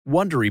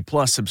Wondery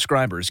Plus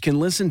subscribers can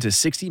listen to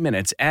 60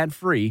 Minutes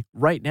ad-free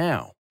right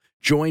now.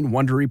 Join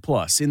Wondery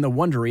Plus in the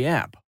Wondery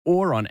app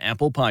or on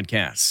Apple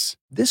Podcasts.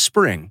 This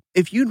spring,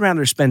 if you'd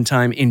rather spend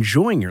time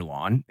enjoying your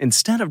lawn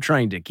instead of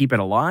trying to keep it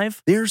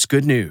alive, there's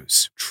good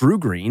news. True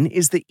Green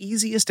is the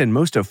easiest and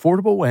most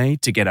affordable way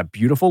to get a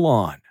beautiful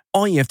lawn.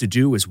 All you have to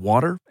do is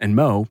water and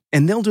mow,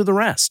 and they'll do the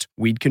rest.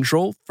 Weed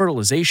control,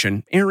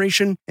 fertilization,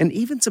 aeration, and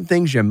even some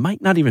things you might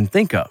not even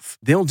think of.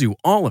 They'll do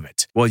all of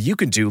it, while you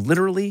can do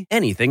literally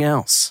anything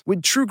else.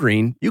 With True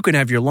Green, you can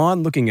have your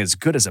lawn looking as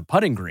good as a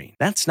putting green.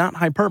 That's not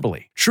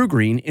hyperbole. True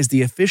Green is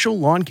the official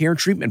lawn care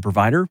treatment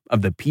provider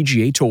of the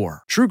PGA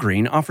Tour. True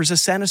Green offers a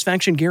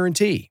satisfaction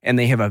guarantee, and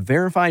they have a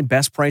verified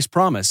best price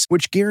promise,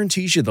 which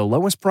guarantees you the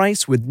lowest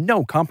price with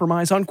no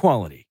compromise on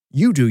quality.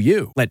 You do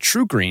you. Let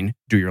True Green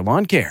do your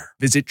lawn care.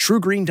 Visit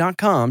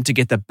TrueGreen.com to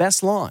get the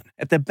best lawn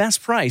at the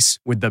best price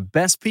with the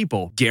best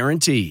people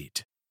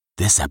guaranteed.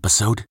 This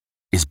episode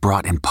is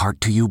brought in part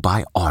to you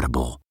by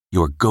Audible,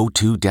 your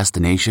go-to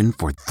destination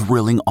for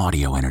thrilling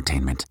audio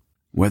entertainment.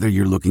 Whether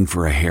you're looking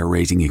for a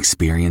hair-raising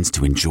experience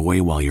to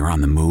enjoy while you're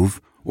on the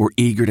move or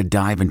eager to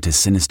dive into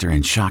sinister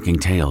and shocking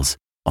tales,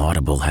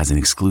 Audible has an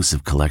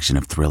exclusive collection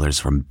of thrillers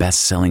from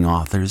best-selling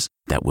authors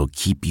that will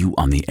keep you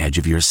on the edge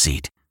of your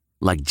seat.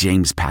 Like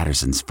James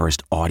Patterson's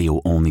first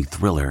audio-only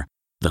thriller,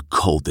 The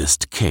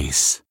Coldest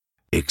Case.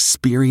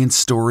 Experience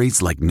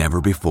stories like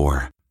never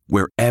before,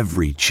 where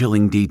every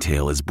chilling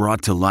detail is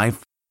brought to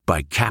life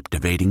by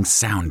captivating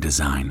sound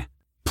design.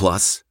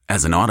 Plus,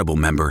 as an Audible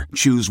member,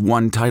 choose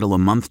one title a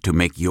month to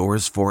make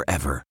yours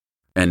forever.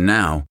 And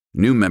now,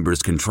 new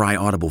members can try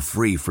Audible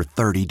free for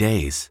 30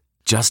 days.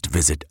 Just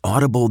visit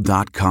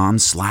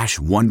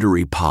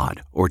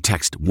audible.com/WonderyPod or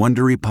text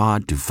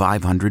WonderyPod to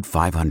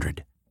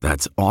 500-500.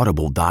 That's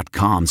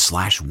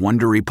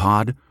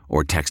audible.com/WonderyPod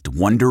or text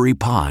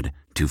WonderyPod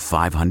to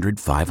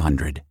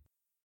 500-500.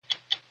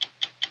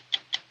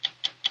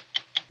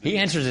 He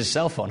answers his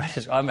cell phone.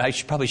 I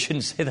probably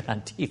shouldn't say that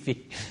on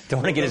TV. Don't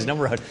want to get his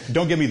number out.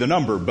 Don't give me the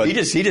number, but... He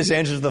just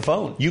answers the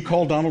phone. You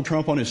call Donald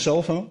Trump on his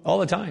cell phone? All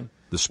the time.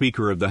 The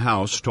Speaker of the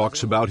House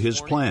talks about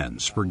his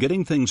plans for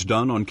getting things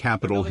done on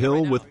Capitol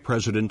Hill with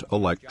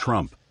President-elect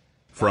Trump.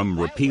 From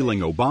repealing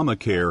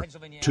Obamacare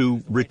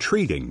to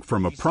retreating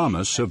from a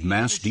promise of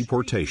mass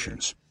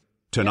deportations.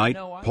 Tonight,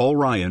 Paul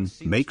Ryan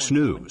makes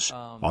news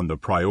on the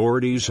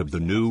priorities of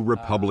the new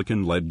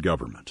Republican-led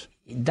government.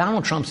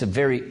 Donald Trump's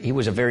he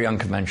was a very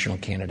unconventional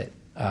candidate.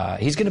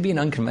 He's going to be an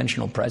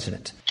unconventional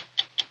president.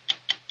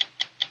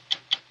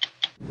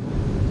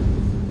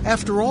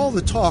 After all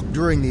the talk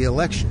during the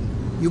election,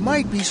 you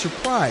might be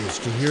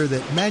surprised to hear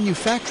that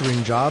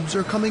manufacturing jobs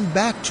are coming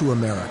back to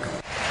America.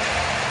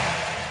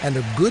 And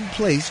a good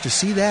place to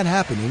see that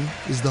happening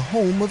is the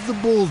home of the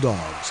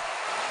Bulldogs,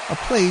 a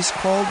place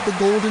called the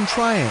Golden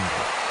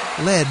Triangle,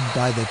 led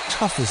by the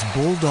toughest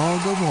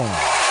bulldog of all.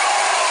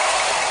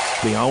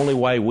 The only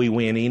way we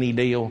win any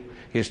deal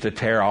is to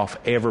tear off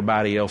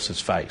everybody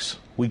else's face.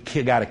 We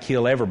got to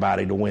kill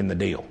everybody to win the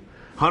deal.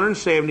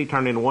 170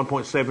 turned into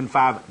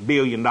 $1.75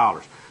 billion.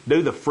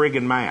 Do the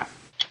friggin' math.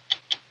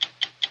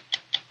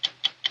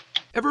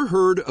 Ever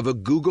heard of a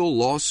Google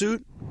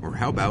lawsuit? Or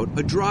how about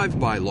a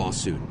drive-by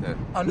lawsuit?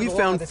 We've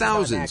found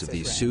thousands of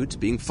these suits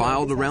being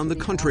filed around the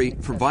country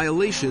for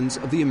violations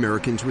of the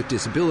Americans with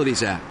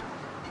Disabilities Act.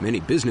 Many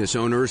business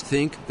owners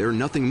think they're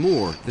nothing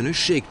more than a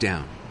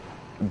shakedown.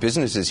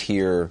 Businesses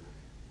here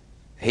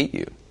hate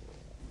you.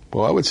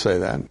 Well, I would say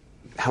that.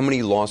 How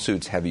many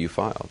lawsuits have you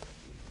filed?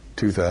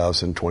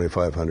 2,000,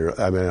 2,500.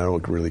 I mean, I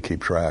don't really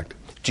keep track.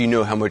 Do you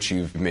know how much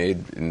you've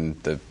made in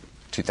the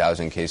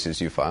 2,000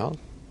 cases you filed?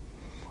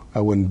 I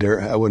wouldn't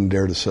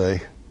dare to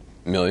say.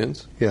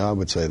 Millions? Yeah, I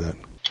would say that.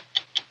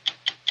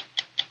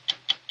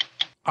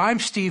 I'm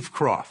Steve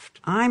Kroft.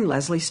 I'm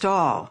Leslie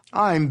Stahl.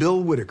 I'm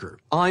Bill Whitaker.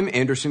 I'm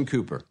Anderson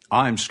Cooper.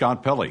 I'm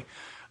Scott Pelley.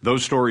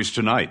 Those stories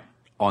tonight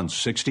on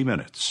 60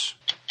 Minutes.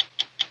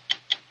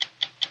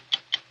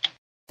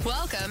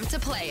 Welcome to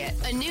Play It,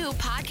 a new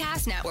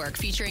podcast network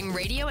featuring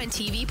radio and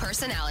TV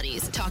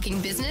personalities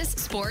talking business,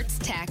 sports,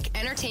 tech,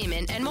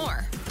 entertainment, and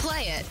more.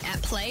 Play it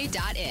at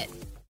play.it.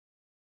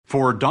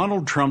 For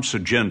Donald Trump's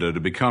agenda to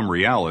become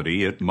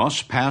reality, it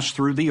must pass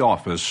through the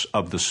office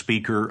of the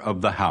Speaker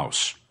of the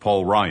House,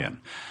 Paul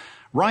Ryan.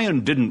 Ryan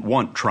didn't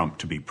want Trump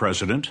to be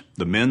president.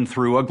 The men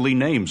threw ugly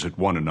names at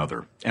one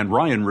another, and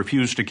Ryan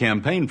refused to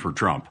campaign for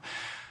Trump.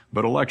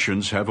 But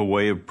elections have a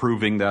way of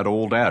proving that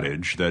old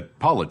adage that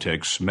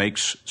politics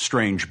makes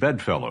strange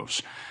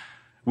bedfellows.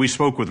 We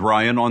spoke with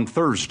Ryan on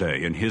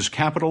Thursday in his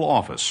Capitol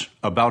office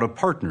about a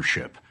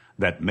partnership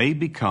that may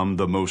become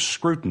the most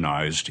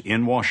scrutinized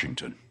in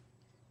Washington.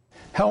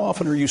 How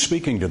often are you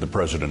speaking to the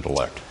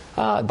president-elect?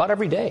 About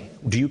every day.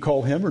 Do you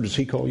call him or does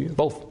he call you?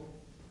 Both.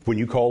 When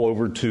you call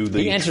over to the...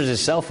 He answers his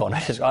cell phone.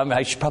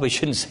 I probably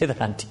shouldn't say that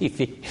on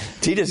TV.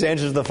 He just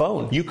answers the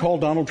phone. You call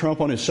Donald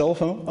Trump on his cell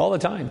phone? All the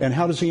time. And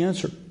how does he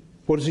answer?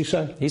 What does he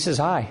say? He says,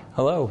 hi,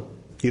 hello.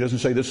 He doesn't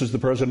say this is the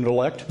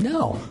president-elect?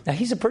 No. Now,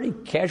 he's a pretty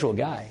casual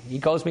guy. He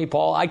calls me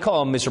Paul. I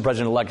call him Mr.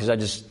 President-elect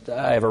because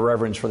I have a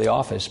reverence for the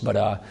office.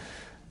 But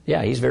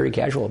Yeah, he's very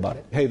casual about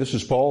it. Hey, this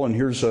is Paul, and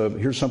here's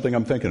something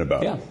I'm thinking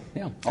about.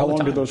 Yeah. How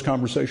long did those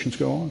conversations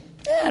go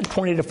on?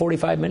 20 to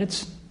 45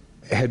 minutes.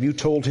 Have you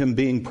told him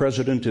being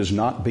president is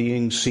not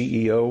being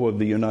CEO of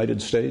the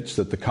United States,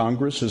 that the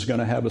Congress is going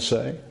to have a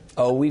say?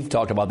 Oh, we've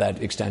talked about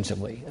that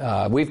extensively.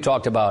 We've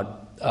talked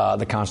about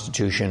the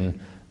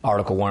Constitution,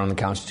 Article 1 of the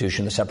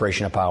Constitution, the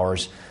separation of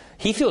powers.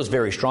 He feels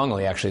very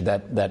strongly, actually,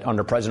 that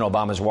under President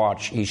Obama's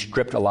watch, he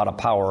stripped a lot of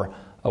power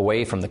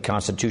away from the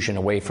Constitution,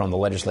 away from the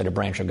legislative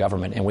branch of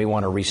government, and we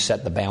want to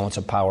reset the balance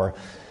of power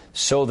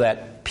so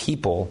that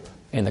people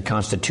and the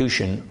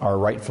Constitution are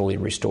rightfully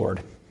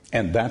restored.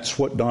 And that's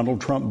what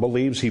Donald Trump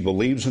believes? He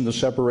believes in the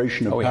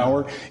separation of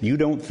power? Yeah. You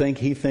don't think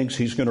he thinks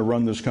he's going to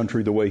run this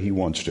country the way he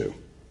wants to?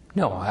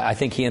 No, I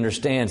think he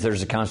understands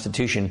there's a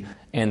Constitution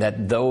and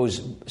that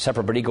those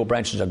separate but equal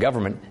branches of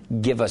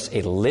government give us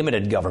a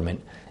limited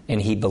government,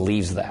 and he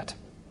believes that.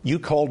 You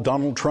called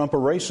Donald Trump a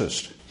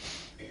racist.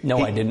 No,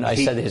 I didn't. I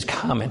said his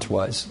comment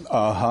was.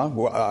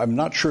 Well, I'm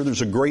not sure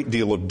there's a great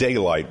deal of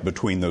daylight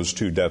between those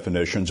two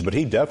definitions, but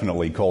he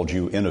definitely called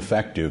you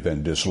ineffective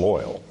and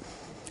disloyal.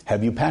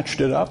 Have you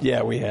patched it up?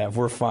 Yeah, we have.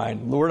 We're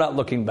fine. We're not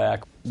looking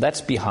back. That's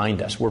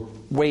behind us. We're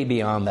way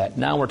beyond that.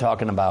 Now we're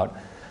talking about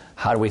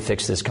how do we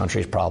fix this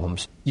country's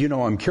problems. You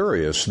know, I'm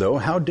curious, though.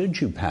 How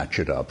did you patch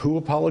it up? Who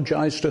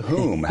apologized to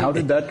whom? How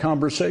did that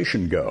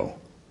conversation go?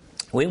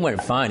 We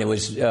went fine. It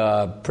was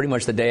pretty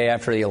much the day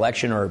after the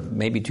election, or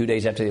maybe 2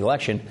 days after the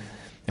election.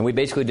 And we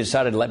basically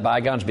decided to let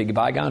bygones be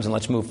bygones and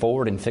let's move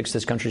forward and fix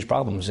this country's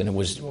problems. And it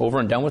was over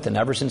and done with. And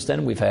ever since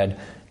then, we've had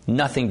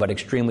nothing but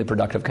extremely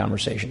productive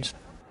conversations.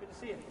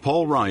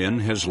 Paul Ryan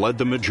has led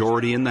the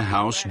majority in the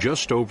House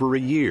just over a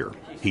year.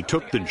 He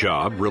took the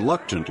job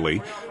reluctantly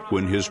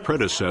when his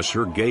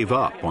predecessor gave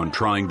up on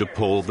trying to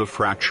pull the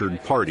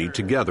fractured party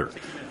together.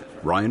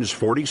 Ryan is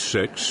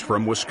 46,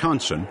 from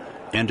Wisconsin,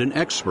 and an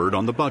expert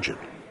on the budget.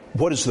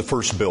 What is the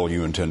first bill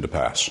you intend to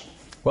pass?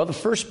 Well, the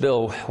first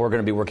bill we're going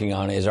to be working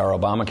on is our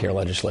Obamacare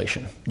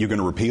legislation. You're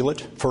going to repeal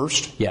it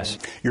first? Yes.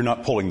 You're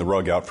not pulling the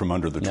rug out from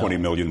under the 20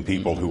 million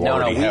people who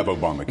already have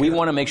Obamacare? We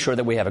want to make sure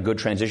that we have a good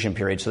transition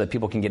period so that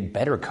people can get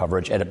better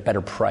coverage at a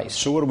better price.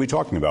 So what are we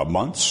talking about,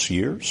 months,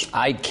 years?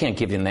 I can't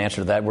give you an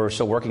answer to that. We're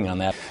still working on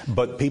that.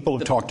 But people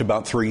have talked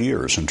about 3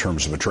 years in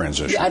terms of a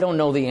transition. I don't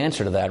know the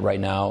answer to that right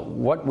now.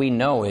 What we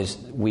know is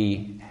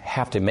we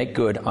have to make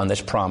good on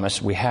this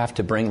promise. We have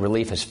to bring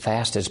relief as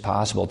fast as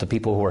possible to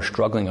people who are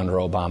struggling under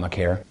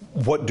Obamacare.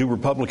 What do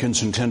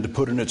Republicans intend to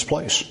put in its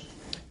place?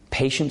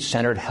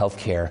 Patient-centered health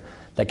care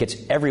that gets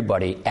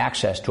everybody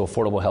access to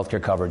affordable health care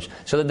coverage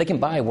so that they can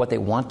buy what they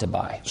want to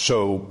buy.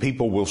 So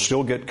people will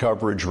still get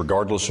coverage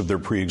regardless of their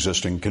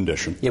pre-existing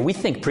condition? Yeah, we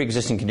think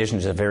pre-existing condition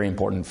is a very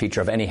important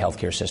feature of any health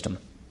care system.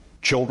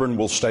 Children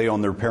will stay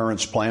on their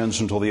parents'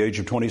 plans until the age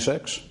of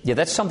 26? Yeah,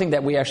 that's something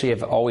that we actually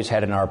have always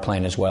had in our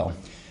plan as well.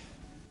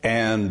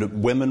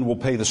 And women will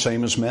pay the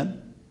same as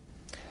men?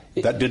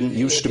 That didn't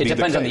used to be the case. It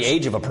depends on the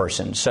age of a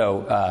person.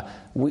 So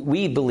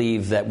we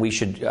believe that we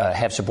should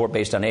have support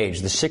based on age.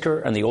 The sicker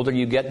and the older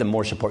you get, the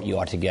more support you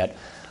ought to get.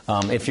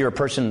 If you're a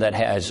person that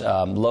has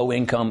low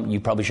income,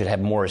 you probably should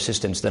have more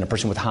assistance than a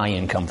person with high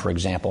income, for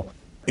example.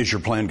 Is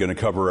your plan going to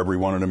cover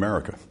everyone in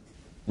America?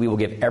 We will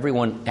give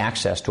everyone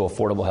access to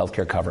affordable health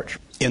care coverage.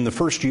 In the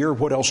first year,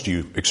 what else do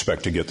you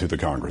expect to get through the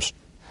Congress?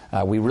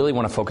 We really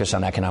want to focus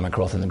on economic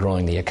growth and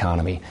growing the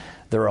economy.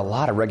 There are a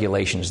lot of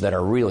regulations that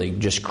are really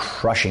just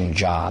crushing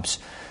jobs.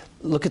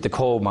 Look at the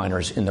coal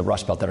miners in the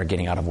Rust Belt that are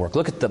getting out of work.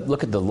 Look at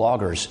the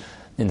loggers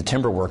and the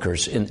timber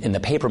workers in the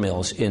paper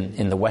mills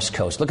in the West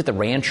Coast. Look at the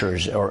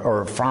ranchers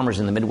or farmers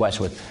in the Midwest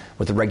with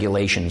the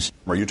regulations.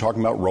 Are you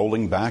talking about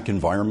rolling back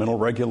environmental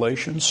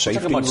regulations, safety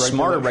regulations? We're talking about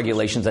smarter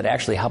regulations that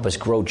actually help us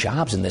grow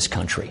jobs in this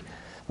country.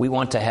 We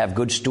want to have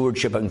good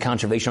stewardship and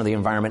conservation of the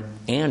environment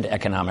and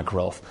economic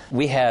growth.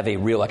 We have a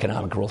real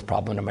economic growth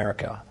problem in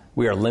America.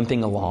 We are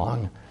limping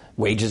along.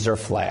 Wages are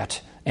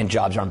flat, and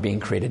jobs aren't being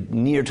created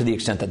near to the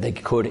extent that they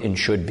could and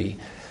should be.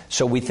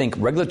 So we think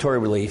regulatory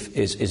relief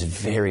is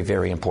very,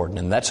 very important,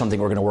 and that's something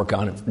we're going to work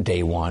on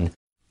day one.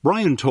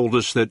 Ryan told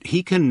us that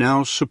he can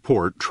now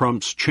support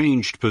Trump's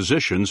changed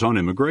positions on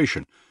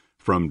immigration,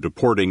 from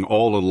deporting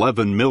all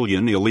 11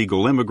 million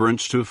illegal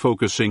immigrants to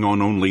focusing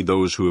on only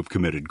those who have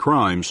committed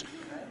crimes,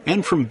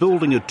 and from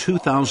building a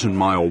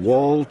 2,000-mile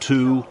wall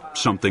to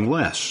something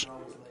less.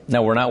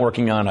 No, we're not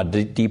working on a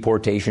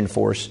deportation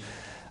force.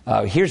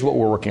 Here's what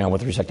we're working on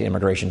with respect to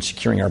immigration: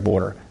 securing our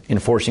border,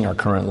 enforcing our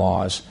current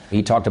laws.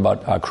 He talked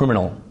about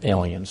criminal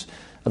aliens.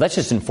 Well, that's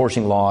just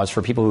enforcing laws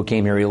for people who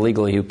came here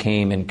illegally, who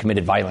came and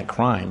committed violent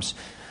crimes.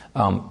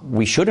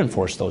 We should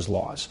enforce those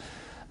laws.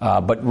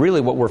 But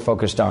really what we're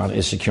focused on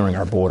is securing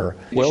our border.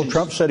 Well,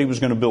 Trump said he was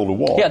going to build a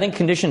wall. Yeah, I think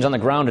conditions on the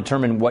ground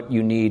determine what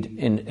you need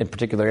in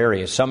particular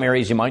areas. Some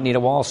areas you might need a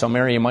wall. Some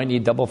area you might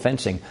need double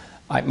fencing.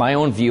 My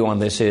own view on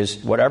this is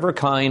whatever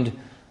kind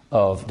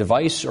of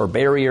device or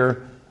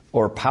barrier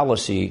or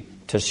policy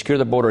to secure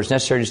the border is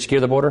necessary to secure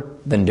the border,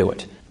 then do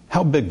it.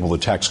 How big will the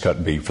tax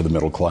cut be for the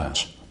middle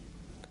class?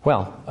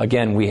 Well,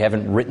 again, we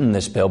haven't written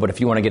this bill, but if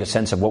you want to get a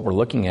sense of what we're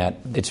looking at,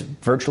 it's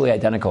virtually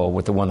identical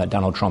with the one that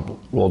Donald Trump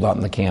rolled out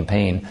in the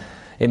campaign.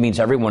 It means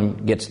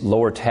everyone gets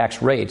lower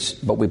tax rates,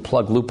 but we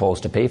plug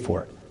loopholes to pay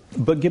for it.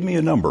 But give me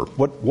a number.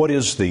 What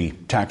is the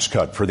tax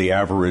cut for the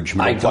average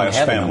middle-class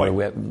family?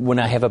 When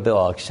I have a bill,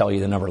 I'll tell you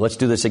the number. Let's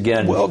do this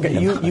again. Well,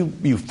 okay,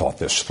 you've thought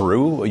this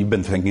through. You've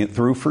been thinking it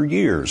through for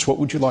years. What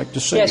would you like to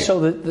see? Yeah,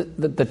 so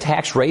the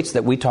tax rates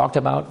that we talked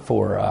about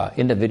for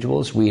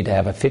individuals, we'd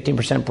have a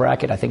 15%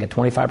 bracket, I think a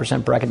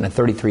 25% bracket, and a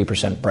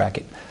 33%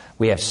 bracket.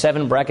 We have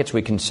 7 brackets.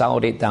 We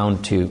consolidate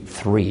down to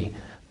 3.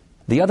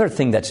 The other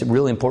thing that's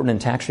really important in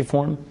tax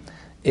reform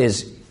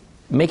is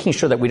making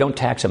sure that we don't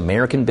tax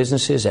American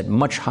businesses at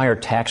much higher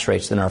tax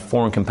rates than our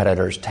foreign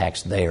competitors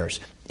tax theirs.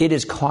 It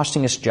is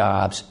costing us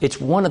jobs. It's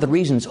one of the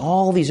reasons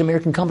all these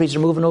American companies are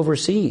moving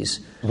overseas.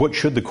 What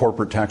should the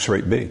corporate tax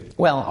rate be?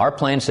 Well, our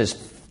plan says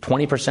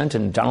 20%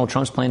 and Donald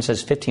Trump's plan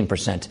says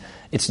 15%.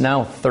 It's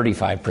now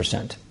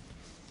 35%.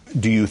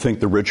 Do you think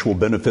the rich will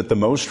benefit the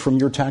most from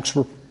your tax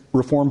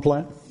reform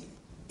plan?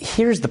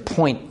 Here's the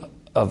point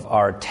of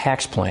our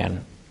tax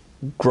plan.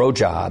 Grow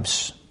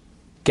jobs,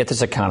 get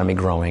this economy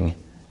growing,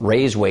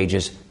 raise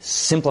wages,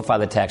 simplify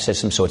the tax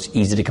system so it's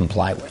easy to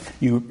comply with.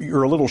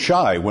 You're a little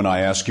shy when I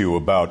ask you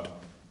about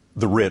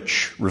the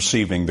rich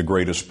receiving the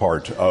greatest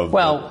part of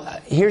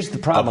here's the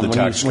problem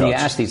when you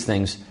ask these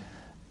things.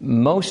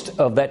 Most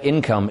of that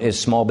income is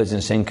small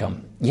business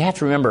income. You have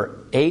to remember,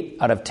 8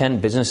 out of 10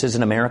 businesses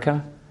in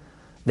America,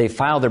 they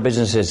file their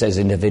businesses as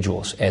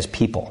individuals, as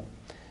people.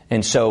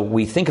 And so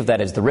we think of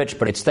that as the rich,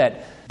 but it's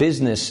that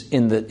business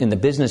in the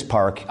business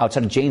park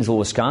outside of Janesville,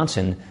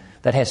 Wisconsin,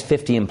 that has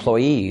 50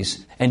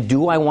 employees. And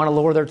do I want to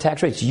lower their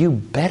tax rates? You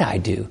bet I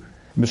do.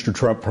 Mr.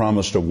 Trump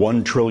promised a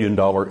 $1 trillion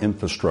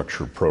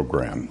infrastructure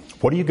program.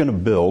 What are you going to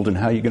build and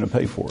how are you going to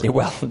pay for it?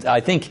 Well,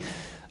 I think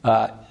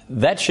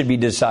that should be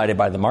decided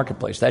by the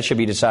marketplace. That should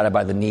be decided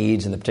by the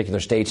needs in the particular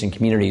states and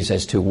communities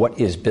as to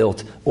what is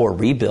built or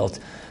rebuilt.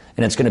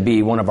 And it's going to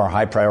be one of our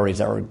high priorities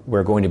that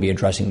we're going to be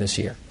addressing this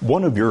year.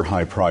 One of your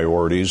high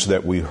priorities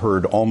that we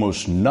heard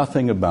almost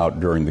nothing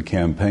about during the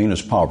campaign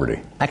is poverty.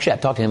 Actually,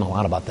 I've talked to him a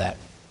lot about that.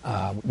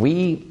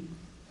 We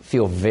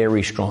feel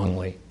very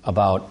strongly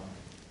about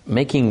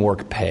making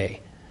work pay,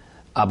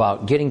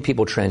 about getting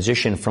people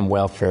transition from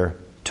welfare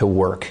to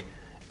work,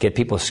 get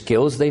people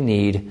skills they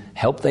need,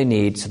 help they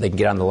need so they can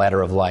get on the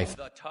ladder of life.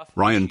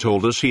 Ryan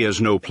told us he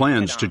has no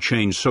plans to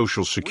change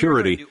Social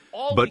Security,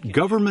 but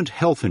government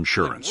health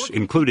insurance,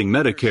 including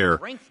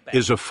Medicare,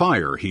 is a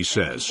fire, he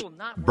says,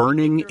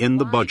 burning in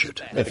the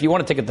budget. If you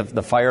want to take it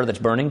the fire that's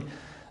burning,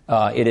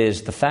 it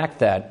is the fact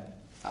that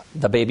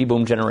the baby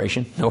boom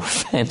generation, no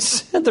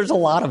offense, there's a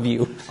lot of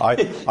you.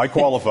 I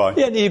qualify.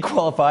 Yeah, you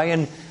qualify,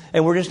 and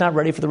we're just not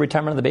ready for the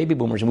retirement of the baby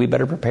boomers, and we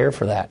better prepare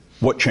for that.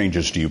 What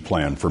changes do you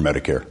plan for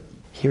Medicare?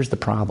 Here's the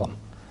problem.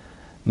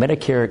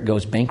 Medicare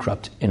goes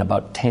bankrupt in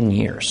about 10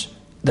 years.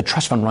 The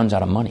trust fund runs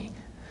out of money.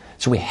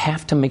 So we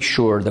have to make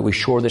sure that we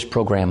shore this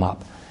program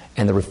up.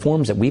 And the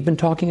reforms that we've been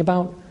talking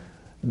about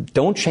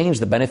don't change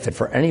the benefit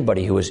for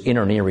anybody who is in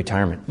or near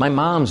retirement. My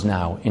mom's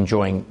now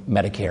enjoying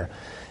Medicare.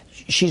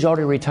 She's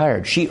already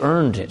retired. She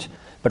earned it.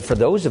 But for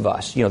those of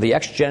us, the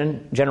X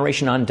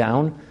generation on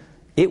down,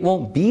 it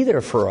won't be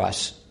there for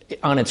us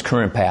on its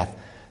current path.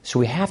 So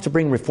we have to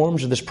bring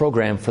reforms to this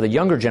program for the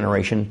younger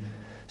generation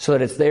so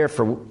that it's there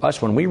for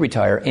us when we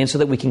retire and so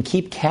that we can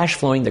keep cash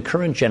flowing the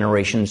current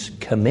generation's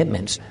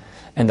commitments.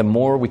 And the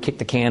more we kick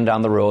the can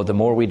down the road, the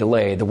more we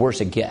delay, the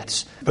worse it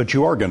gets. But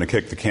you are going to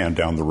kick the can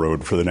down the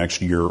road for the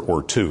next year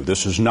or two.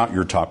 This is not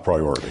your top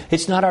priority.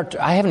 It's not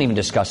I haven't even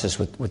discussed this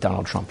with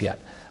Donald Trump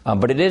yet.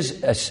 But it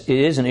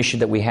is an issue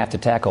that we have to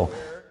tackle.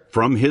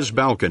 From his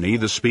balcony,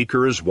 the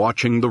speaker is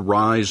watching the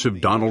rise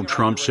of Donald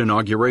Trump's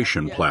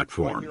inauguration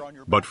platform.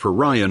 But for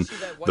Ryan,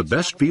 the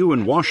best view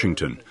in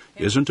Washington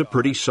isn't a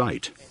pretty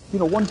sight.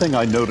 One thing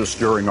I noticed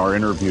during our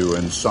interview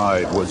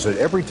inside was that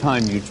every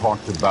time you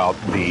talked about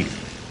the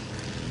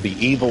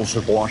evils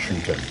of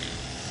Washington,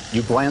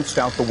 you glanced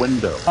out the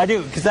window. I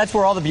do, because that's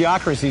where all the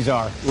bureaucracies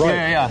are. Right.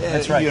 Yeah,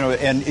 that's right.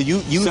 And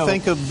you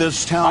think of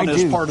this town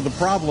as part of the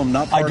problem,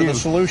 not part of the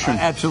solution.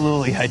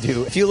 Absolutely, I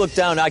do. If you look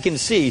down, I can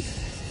see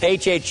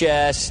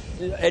HHS,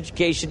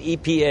 Education,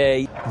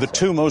 EPA. The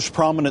two most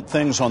prominent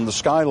things on the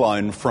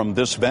skyline from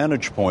this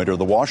vantage point are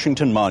the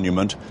Washington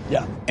Monument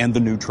and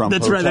the new Trump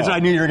Hotel. That's right. I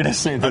knew you were going to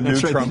say that. The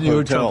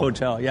new Trump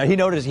Hotel. Yeah,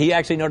 he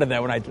actually noted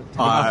that when I came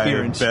up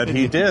here. I bet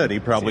he did. He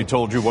probably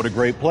told you what a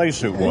great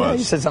place it was. Yeah,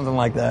 he said something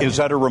like that. Is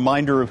that a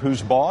reminder of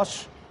who's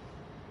boss?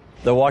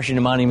 The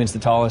Washington Monument's the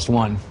tallest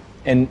one.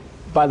 And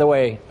by the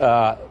way,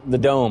 the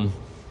dome,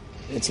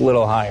 it's a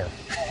little higher.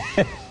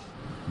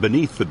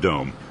 Beneath the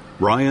dome,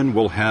 Ryan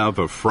will have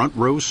a front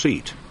row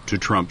seat to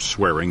Trump's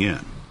swearing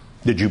in.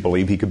 Did you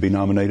believe he could be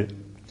nominated?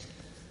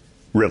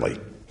 Really?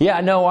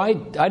 Yeah, no, I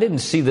didn't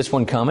see this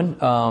one coming.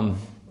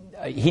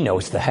 He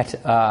knows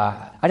that.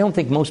 I don't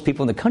think most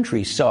people in the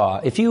country saw.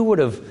 If you would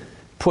have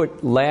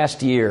put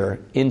last year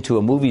into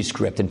a movie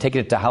script and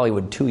taken it to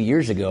Hollywood 2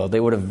 years ago,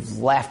 they would have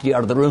laughed you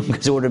out of the room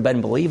because it would have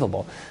been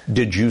believable.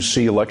 Did you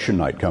see election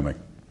night coming?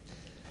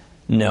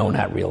 No,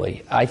 not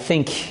really. I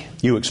think...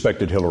 You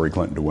expected Hillary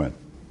Clinton to win?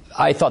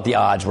 I thought the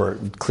odds were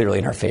clearly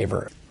in her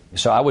favor.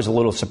 So I was a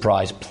little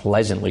surprised,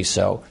 pleasantly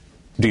so.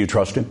 Do you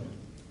trust him?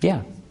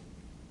 Yeah.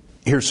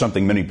 Here's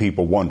something many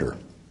people wonder.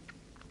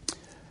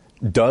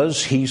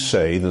 Does he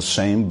say the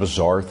same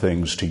bizarre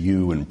things to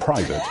you in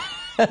private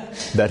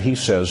that he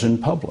says in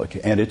public?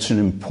 And it's an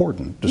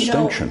important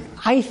distinction. You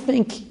know, I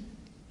think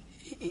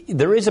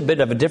there is a bit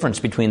of a difference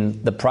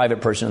between the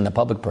private person and the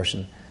public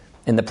person.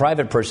 And the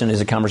private person is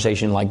a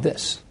conversation like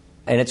this.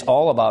 And it's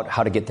all about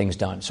how to get things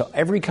done. So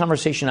every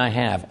conversation I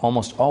have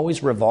almost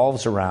always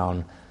revolves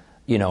around,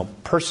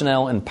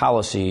 personnel and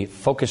policy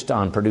focused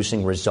on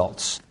producing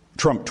results.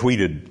 Trump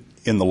tweeted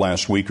in the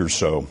last week or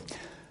so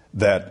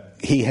that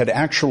he had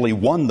actually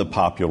won the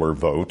popular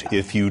vote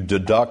if you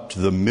deduct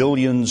the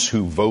millions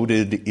who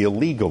voted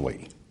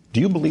illegally.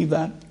 Do you believe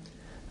that?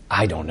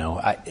 I don't know.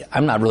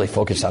 I'm not really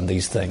focused on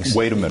these things.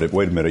 Wait a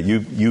minute.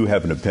 You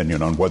have an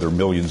opinion on whether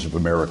millions of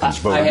Americans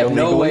voted illegally? I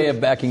have no way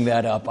of backing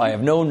that up. I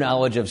have no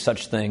knowledge of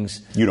such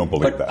things. You don't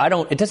believe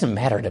that? It doesn't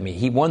matter to me.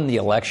 He won the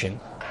election.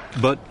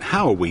 But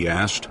how, we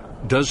asked,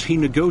 does he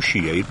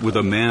negotiate with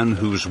a man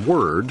whose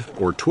word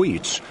or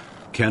tweets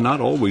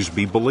cannot always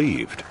be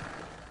believed?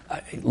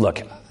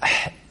 Look,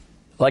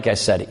 like I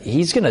said,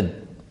 he's going to...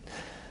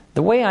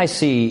 The way I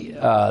see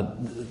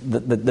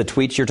the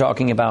tweets you're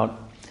talking about,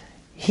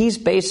 he's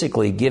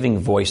basically giving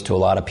voice to a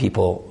lot of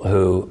people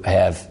who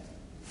have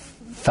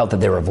felt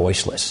that they were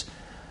voiceless.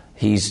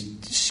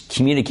 He's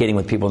communicating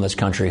with people in this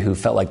country who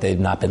felt like they've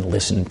not been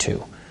listened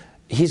to.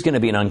 He's going to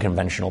be an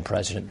unconventional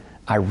president.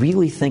 I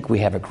really think we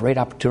have a great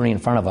opportunity in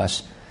front of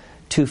us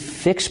to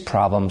fix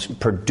problems,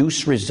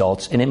 produce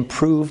results, and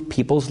improve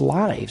people's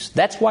lives.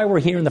 That's why we're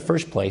here in the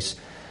first place.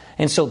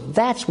 And so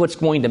that's what's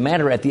going to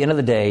matter at the end of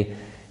the day.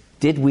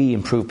 Did we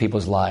improve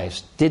people's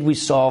lives? Did we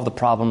solve the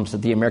problems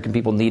that the American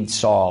people need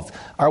solved?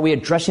 Are we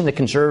addressing the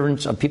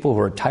concerns of people who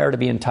are tired of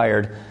being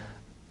tired?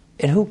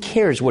 And who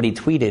cares what he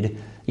tweeted,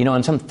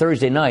 on some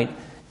Thursday night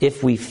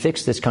if we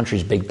fix this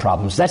country's big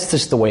problems? That's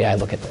just the way I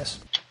look at this.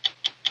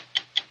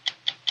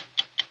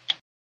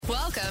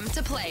 Welcome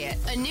to Play It,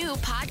 a new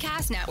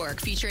podcast network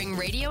featuring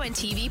radio and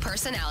TV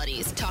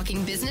personalities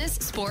talking business,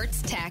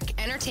 sports, tech,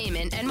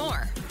 entertainment, and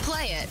more.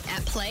 Play it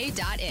at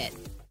play.it.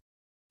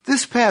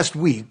 This past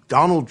week,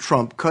 Donald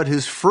Trump cut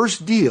his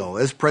first deal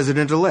as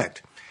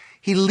president-elect.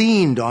 He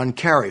leaned on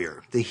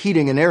Carrier, the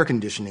heating and air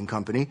conditioning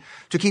company,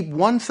 to keep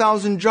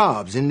 1,000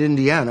 jobs in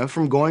Indiana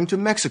from going to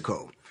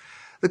Mexico.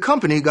 The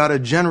company got a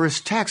generous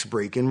tax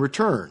break in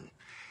return.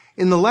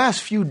 In the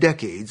last few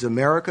decades,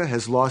 America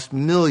has lost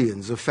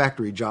millions of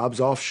factory jobs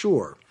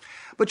offshore.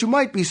 But you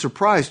might be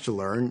surprised to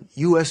learn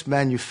U.S.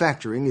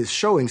 manufacturing is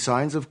showing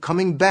signs of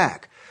coming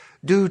back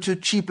due to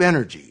cheap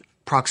energy,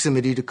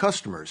 proximity to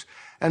customers,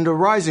 and a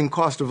rising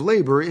cost of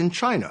labor in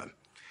China.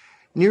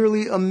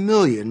 Nearly 1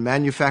 million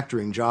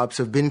manufacturing jobs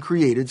have been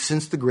created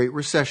since the Great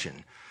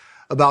Recession.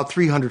 About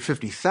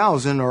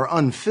 350,000 are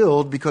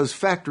unfilled because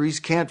factories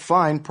can't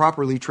find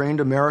properly trained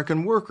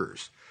American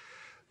workers.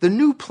 The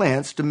new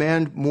plants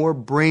demand more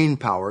brain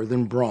power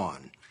than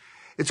brawn.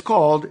 It's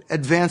called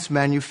advanced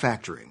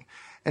manufacturing,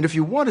 and if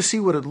you want to see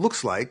what it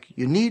looks like,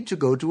 you need to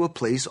go to a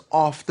place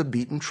off the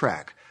beaten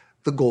track,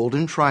 the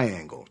Golden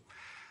Triangle.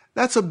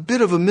 That's a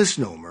bit of a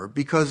misnomer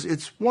because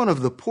it's one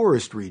of the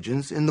poorest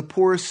regions in the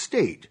poorest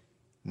state,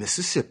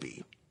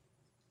 Mississippi.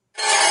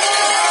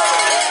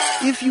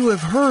 If you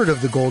have heard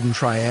of the Golden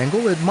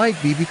Triangle, it might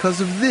be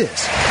because of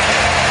this: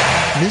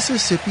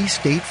 Mississippi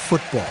State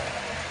football.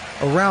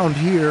 Around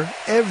here,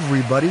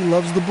 everybody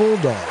loves the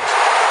Bulldogs.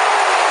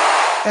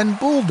 And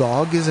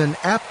Bulldog is an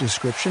apt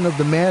description of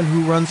the man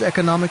who runs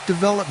economic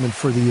development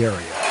for the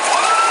area,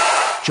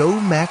 Joe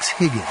Max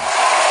Higgins.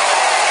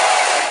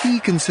 He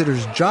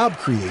considers job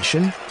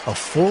creation a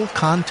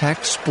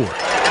full-contact sport.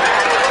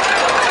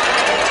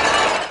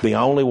 The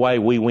only way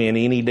we win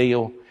any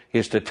deal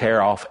is to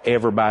tear off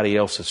everybody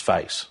else's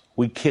face.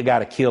 We got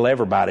to kill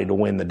everybody to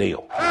win the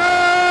deal.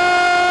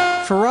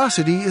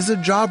 Ferocity is a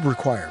job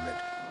requirement.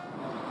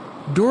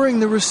 During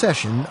the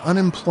recession,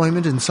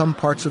 unemployment in some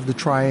parts of the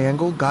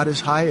Triangle got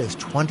as high as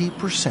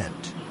 20%.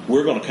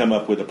 We're going to come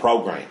up with a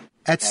program.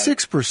 At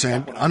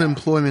 6%,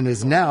 unemployment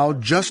is now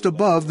just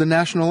above the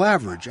national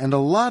average, and a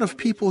lot of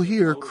people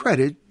here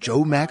credit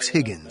Joe Max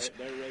Higgins.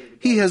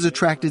 He has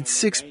attracted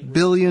 $6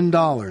 billion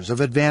of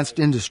advanced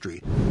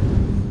industry,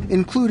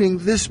 including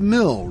this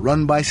mill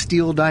run by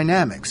Steel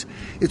Dynamics.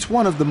 It's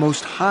one of the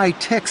most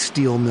high-tech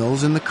steel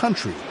mills in the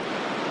country.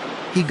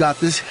 He got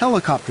this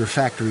helicopter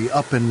factory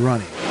up and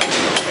running.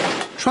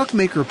 Truck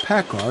maker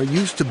PACCAR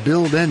used to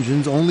build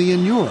engines only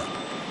in Europe.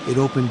 It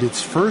opened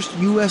its first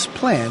U.S.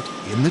 plant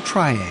in the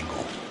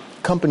Triangle.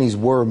 Companies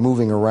were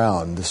moving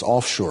around, this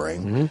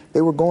offshoring. Mm-hmm.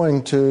 They were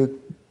going to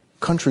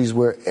countries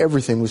where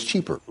everything was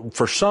cheaper.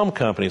 For some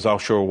companies,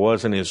 offshore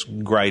wasn't as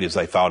great as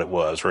they thought it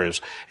was, or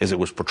as it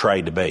was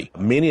portrayed to be.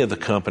 Many of the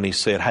companies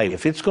said, hey,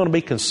 if it's going to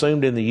be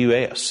consumed in the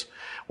U.S.,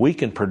 we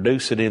can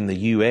produce it in the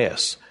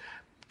U.S.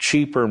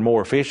 cheaper and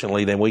more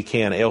efficiently than we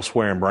can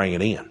elsewhere and bring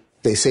it in.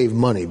 They save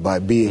money by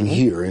being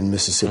here in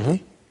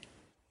Mississippi.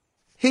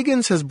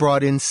 Higgins has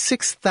brought in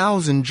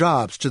 6,000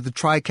 jobs to the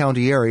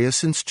Tri-County area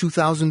since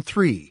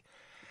 2003.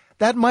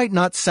 That might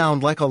not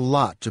sound like a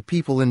lot to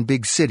people in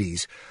big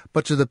cities,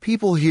 but to the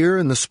people here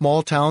in the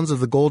small towns of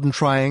the Golden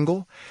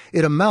Triangle,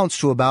 it amounts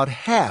to about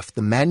half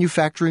the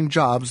manufacturing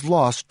jobs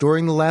lost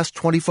during the last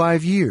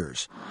 25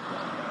 years.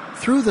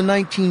 Through the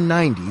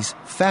 1990s,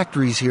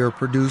 factories here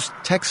produced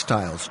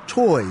textiles,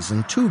 toys,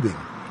 and tubing.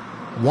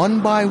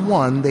 One by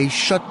one, they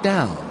shut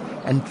down,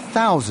 and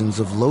thousands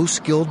of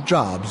low-skilled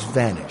jobs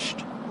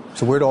vanished.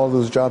 So where'd all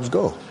those jobs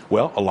go?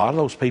 Well, a lot of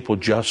those people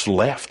just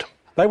left.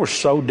 They were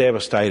so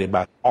devastated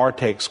by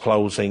Artex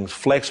closings,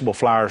 Flexible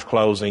Flyers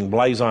closing,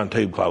 Blazon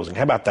Tube closing.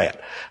 How about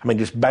that? I mean,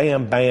 just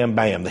bam, bam,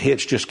 bam. The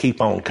hits just keep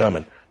on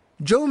coming.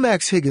 Joe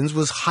Max Higgins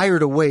was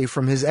hired away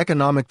from his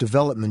economic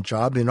development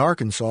job in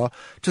Arkansas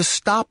to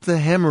stop the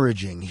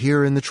hemorrhaging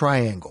here in the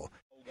Triangle.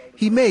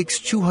 He makes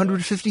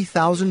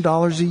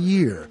 $250,000 a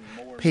year,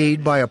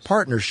 paid by a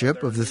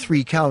partnership of the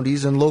 3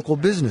 counties and local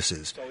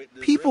businesses.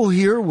 People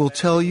here will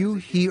tell you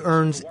he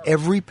earns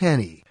every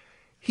penny.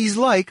 He's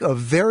like a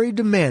very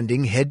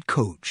demanding head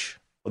coach.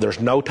 There's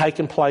no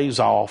taking plays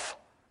off.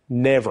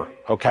 Never,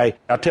 okay?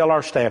 I tell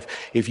our staff,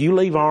 if you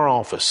leave our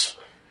office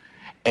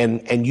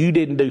and you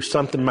didn't do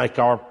something to make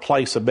our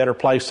place a better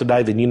place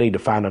today, then you need to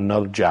find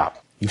another job.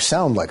 You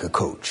sound like a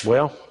coach.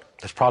 Well,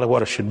 that's probably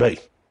what it should be.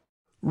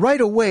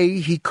 Right away,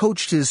 he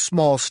coached his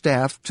small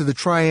staff to the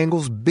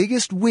Triangle's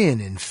biggest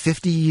win in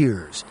 50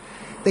 years.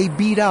 They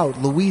beat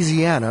out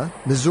Louisiana,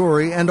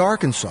 Missouri, and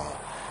Arkansas,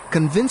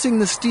 convincing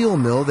the steel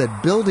mill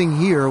that building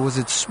here was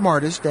its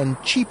smartest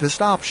and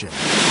cheapest option.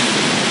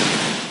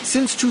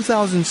 Since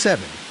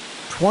 2007,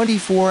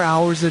 24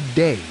 hours a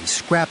day,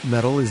 scrap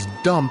metal is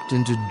dumped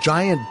into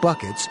giant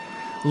buckets,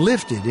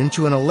 lifted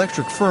into an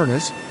electric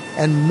furnace,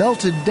 and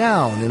melted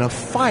down in a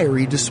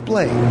fiery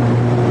display.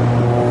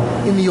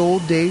 In the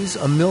old days,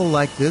 a mill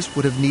like this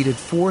would have needed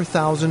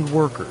 4,000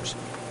 workers.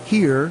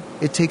 Here,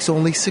 it takes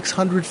only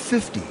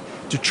 650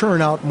 to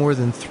churn out more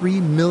than 3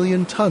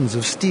 million tons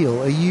of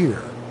steel a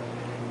year.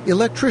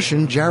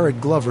 Electrician Jared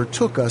Glover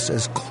took us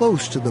as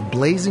close to the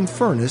blazing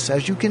furnace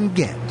as you can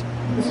get.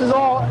 This is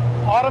all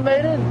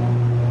automated.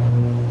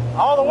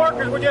 All the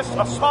workers were just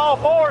a small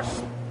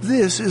force.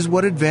 This is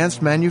what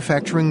advanced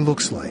manufacturing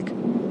looks like.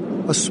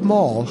 A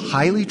small,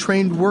 highly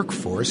trained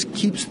workforce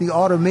keeps the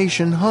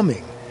automation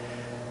humming.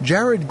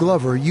 Jared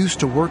Glover used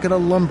to work at a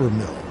lumber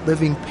mill,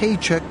 living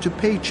paycheck to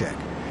paycheck.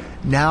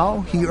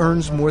 Now he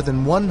earns more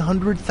than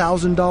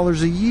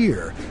 $100,000 a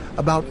year,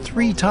 about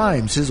 3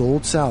 times his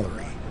old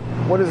salary.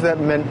 What has that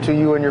meant to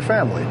you and your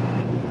family?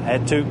 I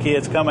had 2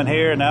 kids coming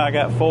here, and now I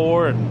got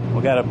 4, and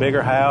we got a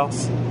bigger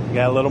house, we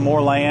got a little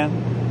more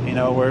land. You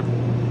know,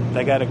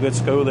 they got a good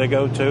school they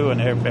go to, and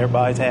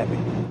everybody's happy.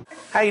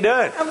 How you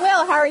doing? I'm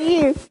well. How are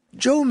you?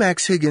 Joe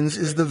Max Higgins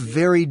is the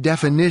very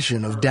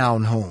definition of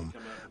down home.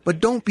 But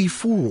don't be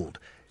fooled.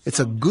 It's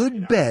a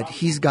good bet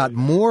he's got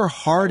more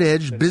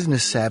hard-edged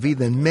business savvy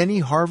than many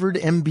Harvard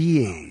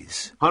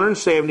MBAs.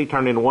 170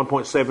 turned into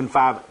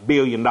 $1.75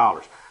 billion.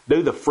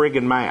 Do the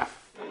friggin' math.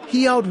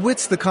 He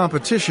outwits the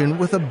competition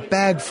with a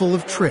bag full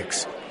of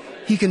tricks.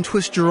 He can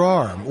twist your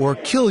arm or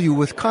kill you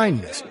with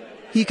kindness.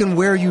 He can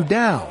wear you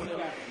down.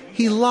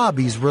 He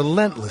lobbies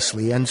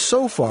relentlessly and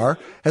so far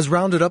has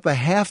rounded up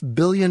 $500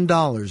 million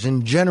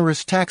in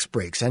generous tax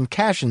breaks and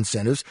cash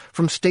incentives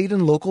from state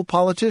and local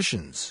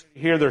politicians.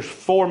 Here there's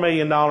 $4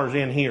 million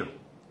in here.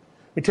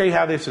 Let me tell you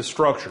how this is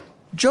structured.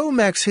 Joe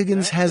Max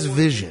Higgins has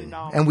vision,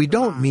 and we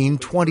don't mean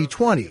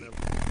 2020.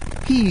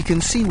 He can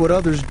see what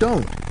others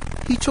don't.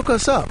 He took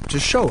us up to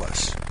show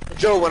us.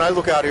 Joe, when I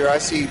look out here, I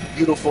see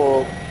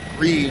beautiful,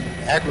 green,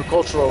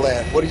 agricultural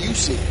land. What do you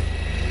see?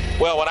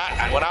 Well, when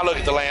I look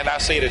at the land, I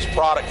see it as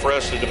product for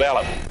us to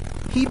develop.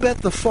 He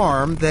bet the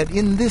farm that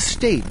in this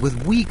state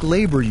with weak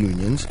labor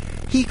unions,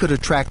 he could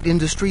attract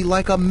industry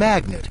like a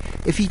magnet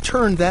if he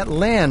turned that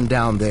land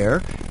down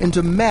there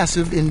into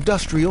massive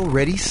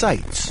industrial-ready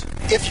sites.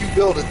 If you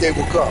build it, they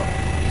will come.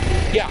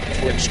 Yeah,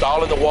 we're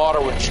installing the water,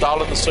 we're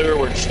installing the sewer,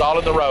 we're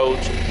installing the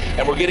roads,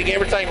 and we're getting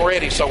everything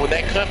ready so when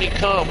that company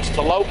comes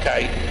to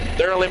locate,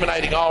 they're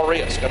eliminating all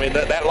risk. I mean,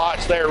 that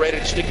lot's there ready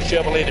to stick a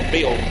shovel in and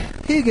build.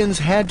 Higgins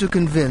had to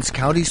convince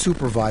county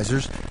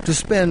supervisors to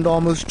spend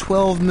almost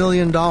 $12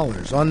 million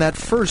on that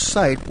first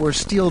site where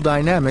Steel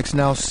Dynamics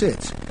now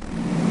sits.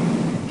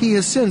 He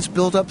has since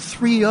built up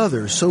 3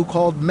 other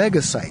so-called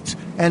mega sites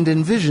and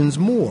envisions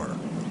more.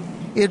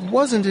 It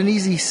wasn't an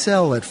easy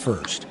sell at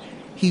first.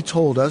 He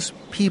told us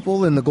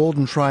people in the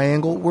Golden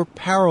Triangle were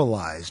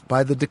paralyzed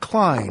by the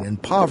decline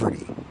and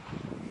poverty.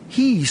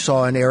 He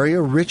saw an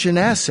area rich in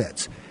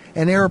assets,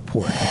 an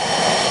airport,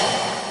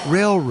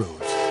 railroads,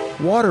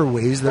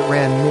 waterways that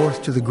ran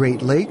north to the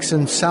Great Lakes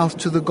and south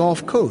to the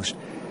Gulf Coast,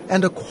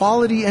 and a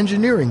quality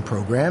engineering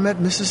program at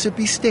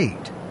Mississippi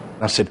State.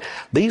 I said,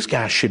 these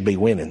guys should be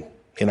winning.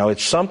 You know,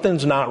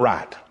 something's not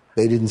right.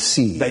 They didn't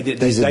see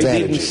these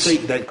advantages.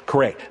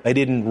 Correct. They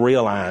didn't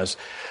realize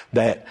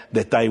that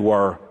they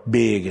were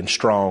big and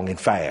strong and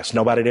fast.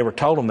 Nobody had ever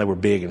told them they were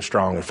big and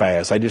strong and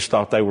fast. They just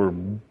thought they were,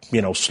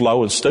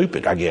 slow and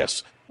stupid, I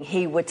guess.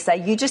 He would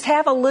say, you just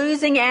have a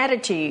losing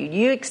attitude.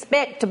 You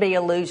expect to be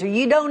a loser.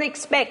 You don't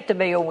expect to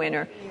be a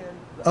winner.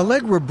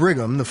 Allegra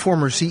Brigham, the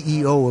former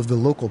CEO of the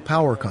local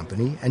power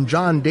company, and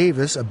John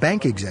Davis, a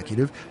bank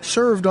executive,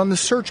 served on the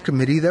search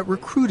committee that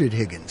recruited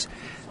Higgins.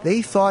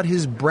 They thought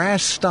his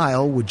brash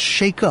style would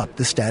shake up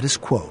the status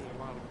quo.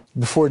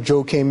 Before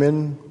Joe came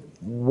in,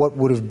 what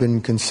would have been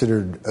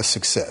considered a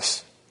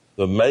success?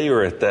 The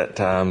mayor at that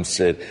time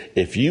said,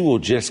 if you will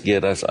just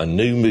get us a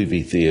new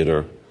movie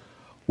theater,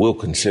 we'll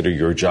consider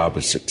your job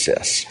a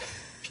success.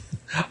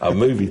 A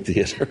movie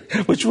theater,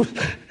 which was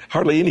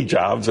hardly any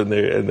jobs, and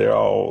they're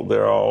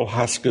all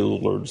high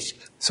schoolers.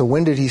 So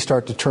when did he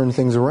start to turn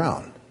things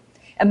around?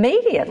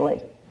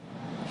 Immediately.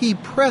 He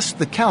pressed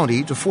the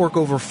county to fork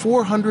over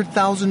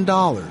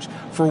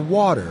 $400,000 for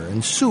water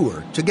and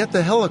sewer to get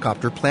the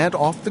helicopter plant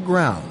off the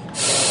ground.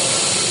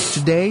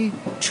 Today,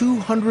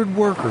 200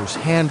 workers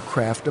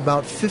handcraft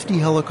about 50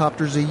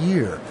 helicopters a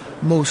year,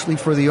 mostly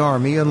for the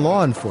Army and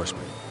law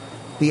enforcement.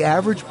 The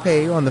average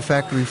pay on the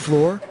factory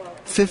floor,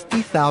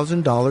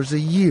 $50,000 a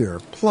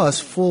year, plus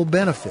full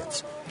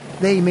benefits.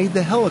 They made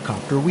the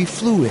helicopter we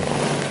flew in.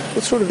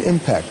 What sort of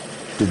impact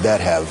did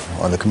that have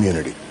on the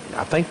community?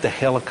 I think the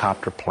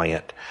helicopter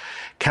plant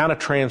kind of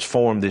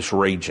transformed this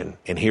region,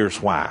 and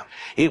here's why.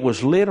 It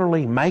was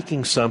literally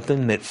making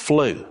something that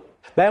flew.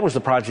 That was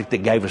the project that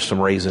gave us some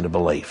reason to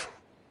believe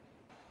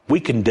we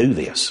can do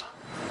this.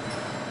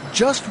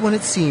 Just when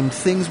it seemed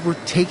things were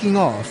taking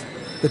off,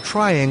 the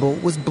Triangle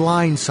was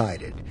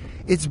blindsided.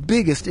 Its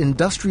biggest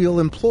industrial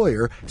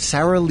employer,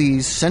 Sara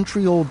Lee's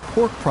century-old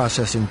pork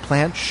processing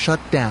plant, shut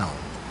down.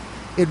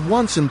 It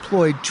once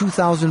employed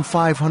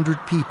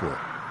 2,500 people.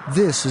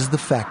 This is the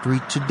factory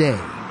today.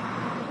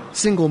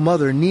 Single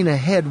mother Nina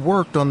Head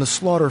worked on the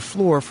slaughter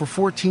floor for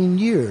 14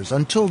 years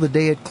until the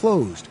day it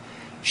closed.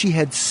 She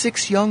had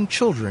 6 young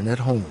children at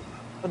home.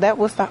 That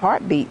was the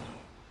heartbeat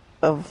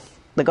of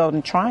the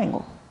Golden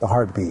Triangle. The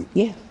heartbeat?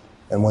 Yeah.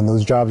 And when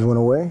those jobs went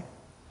away?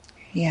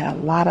 You had a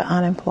lot of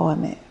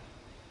unemployment.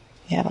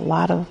 You had a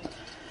lot of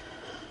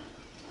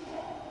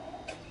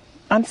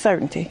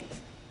uncertainty.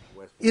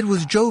 It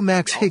was Joe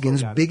Max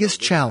Higgins' biggest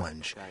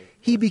challenge.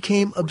 He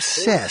became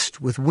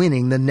obsessed with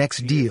winning the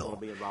next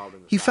deal.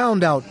 He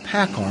found out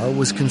PACCAR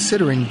was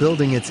considering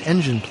building its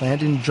engine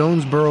plant in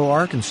Jonesboro,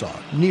 Arkansas,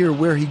 near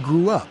where he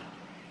grew up.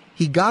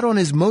 He got on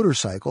his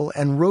motorcycle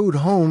and rode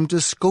home to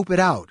scope it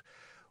out.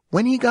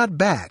 When he got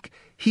back,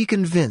 he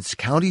convinced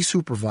county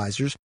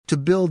supervisors to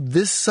build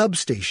this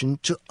substation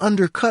to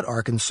undercut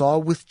Arkansas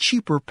with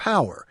cheaper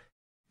power.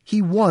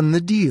 He won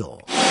the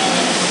deal.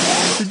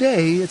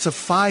 Today, it's a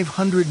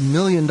 $500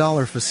 million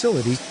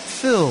facility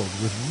filled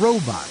with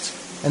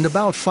robots and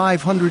about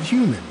 500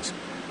 humans.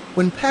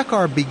 When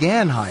PACCAR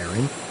began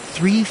hiring,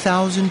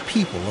 3,000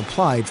 people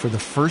applied for the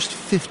first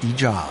 50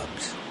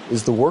 jobs.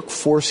 Is the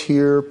workforce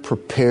here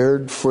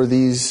prepared for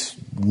these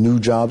new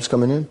jobs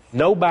coming in?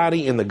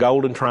 Nobody in the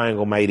Golden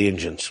Triangle made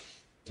engines.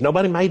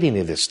 Nobody made any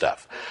of this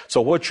stuff.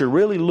 So what you're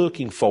really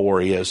looking for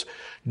is,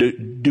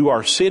 do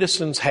our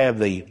citizens have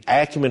the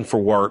acumen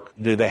for work?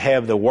 Do they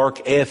have the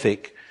work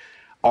ethic?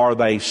 Are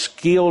they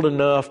skilled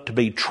enough to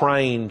be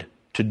trained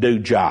to do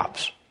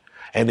jobs?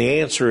 And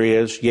the answer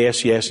is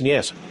yes, yes, and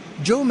yes.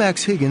 Joe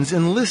Max Higgins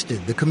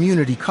enlisted the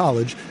community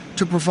college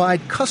to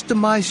provide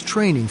customized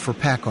training for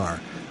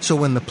PACCAR, so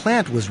when the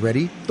plant was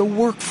ready, the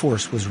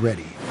workforce was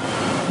ready.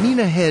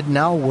 Nina Head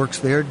now works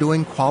there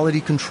doing quality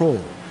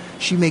control.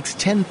 She makes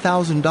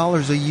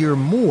 $10,000 a year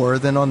more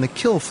than on the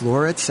kill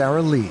floor at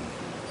Sara Lee.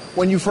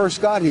 When you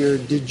first got here,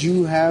 did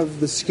you have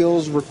the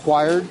skills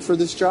required for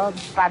this job?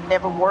 I've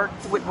never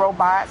worked with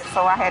robots,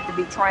 so I had to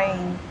be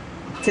trained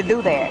to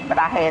do that. But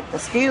I had the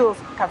skills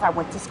because I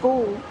went to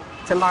school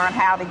to learn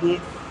how to get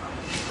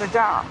the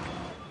job.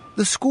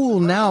 The school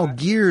now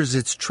gears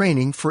its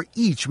training for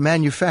each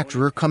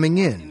manufacturer coming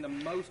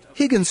in.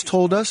 Higgins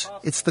told us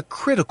it's the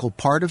critical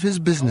part of his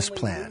business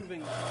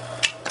plan.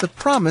 The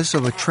promise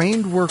of a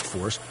trained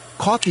workforce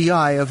caught the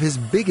eye of his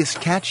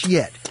biggest catch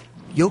yet,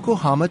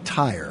 Yokohama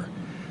Tire.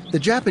 The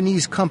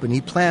Japanese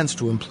company plans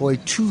to employ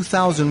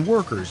 2,000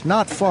 workers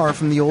not far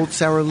from the old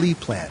Sara Lee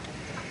plant.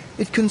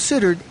 It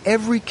considered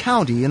every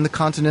county in the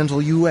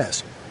continental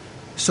U.S.,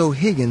 so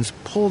Higgins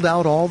pulled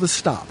out all the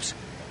stops.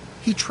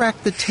 He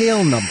tracked the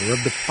tail number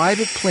of the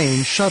private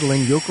plane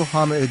shuttling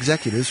Yokohama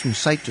executives from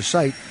site to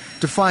site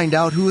to find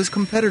out who his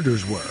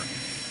competitors were.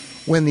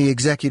 When the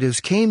executives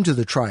came to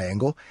the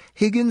Triangle,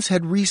 Higgins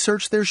had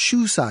researched their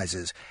shoe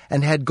sizes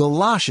and had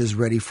galoshes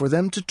ready for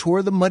them to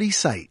tour the muddy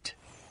site.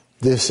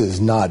 This is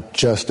not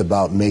just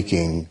about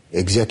making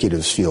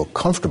executives feel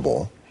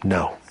comfortable.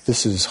 No.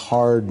 This is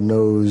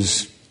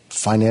hard-nosed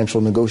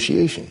financial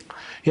negotiation.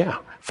 Yeah,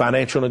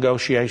 financial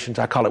negotiations.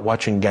 I call it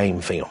watching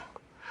game film.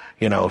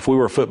 You know, if we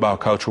were a football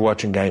coach, we're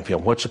watching game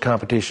film. What's the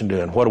competition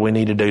doing? What do we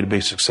need to do to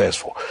be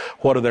successful?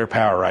 What are their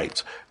power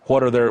rates?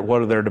 What are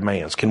their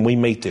demands? Can we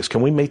meet this?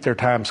 Can we meet their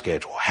time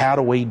schedule? How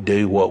do we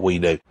do what we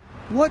do?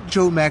 What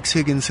Joe Max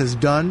Higgins has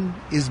done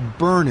is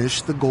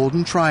burnish the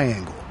Golden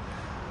Triangle.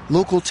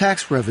 Local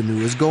tax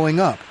revenue is going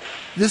up.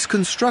 This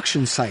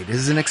construction site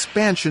is an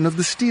expansion of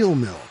the steel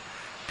mill.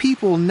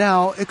 people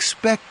now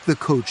expect the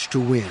coach to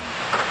win.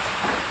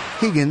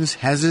 Higgins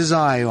has his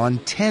eye on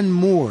 10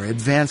 more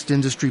advanced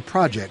industry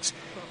projects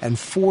and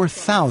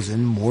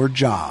 4,000 more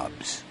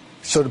jobs.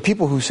 So to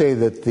people who say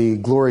that the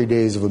glory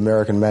days of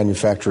American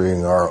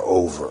manufacturing are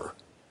over,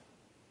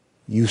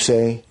 you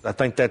say? I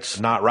think that's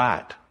not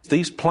right.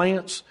 These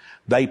plants,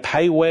 they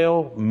pay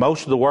well.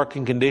 Most of the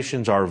working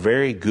conditions are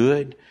very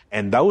good.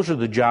 And those are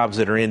the jobs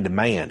that are in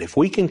demand. If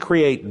we can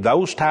create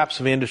those types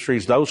of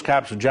industries, those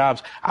types of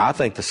jobs, I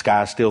think the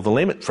sky's still the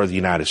limit for the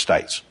United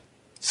States.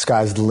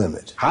 Sky's the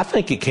limit. I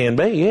think it can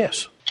be,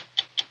 yes.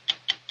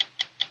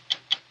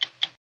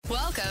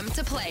 Welcome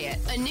to Play It,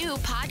 a new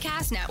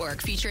podcast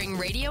network featuring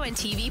radio and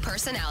TV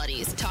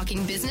personalities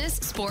talking business,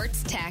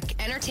 sports,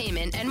 tech,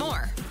 entertainment, and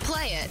more.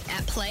 Play it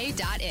at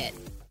play.it.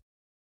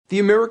 The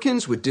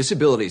Americans with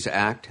Disabilities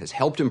Act has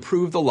helped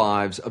improve the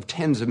lives of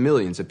tens of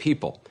millions of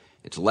people.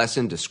 It's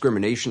lessened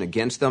discrimination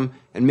against them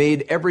and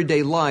made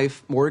everyday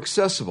life more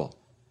accessible.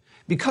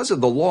 Because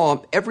of the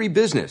law, every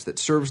business that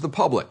serves the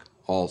public,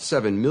 all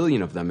 7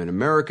 million of them in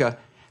America,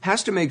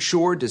 has to make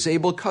sure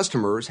disabled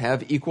customers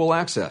have equal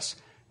access.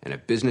 And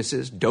if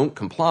businesses don't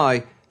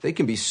comply, they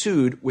can be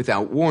sued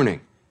without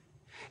warning.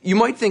 You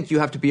might think you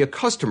have to be a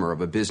customer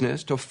of a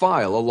business to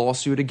file a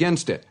lawsuit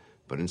against it,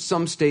 but in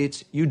some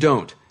states you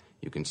don't.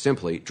 You can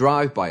simply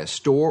drive by a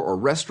store or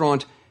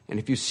restaurant, and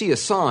if you see a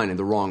sign in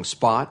the wrong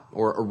spot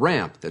or a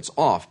ramp that's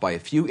off by a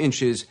few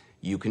inches,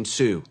 you can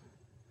sue.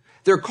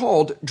 They're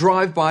called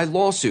drive-by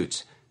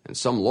lawsuits, and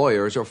some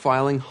lawyers are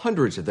filing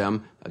hundreds of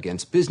them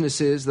against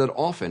businesses that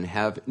often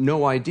have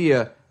no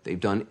idea they've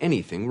done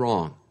anything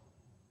wrong.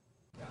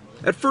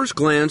 At first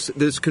glance,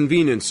 this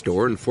convenience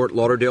store in Fort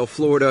Lauderdale,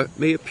 Florida,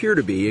 may appear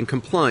to be in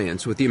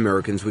compliance with the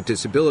Americans with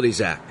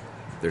Disabilities Act.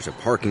 There's a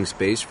parking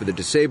space for the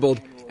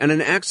disabled and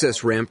an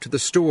access ramp to the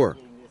store.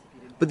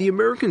 But the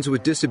Americans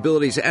with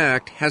Disabilities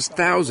Act has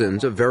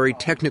thousands of very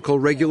technical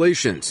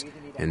regulations,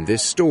 and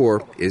this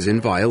store is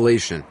in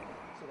violation.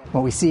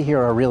 What we see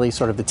here are really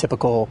sort of the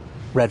typical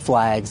red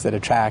flags that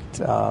attract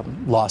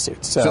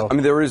lawsuits. So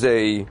there is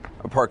a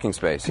parking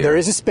space here. There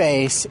is a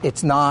space.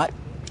 It's not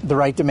the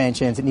right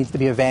dimensions. It needs to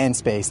be a van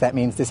space. That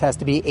means this has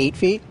to be 8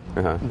 feet.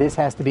 This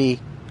has to be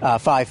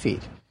 5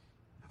 feet.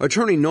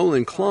 Attorney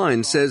Nolan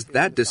Klein says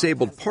that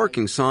disabled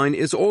parking sign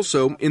is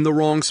also in the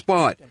wrong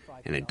spot,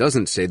 and it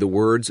doesn't say the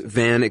words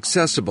van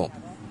accessible.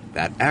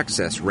 That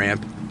access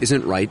ramp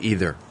isn't right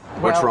either.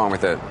 What's wrong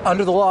with it?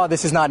 Under the law,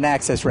 this is not an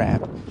access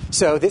ramp.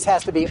 So this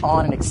has to be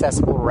on an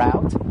accessible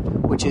route,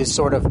 which is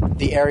sort of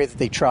the area that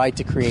they tried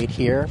to create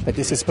here, but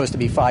this is supposed to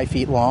be 5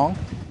 feet long.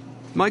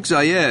 Mike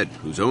Zayed,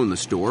 who's owned the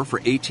store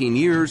for 18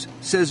 years,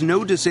 says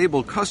no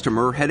disabled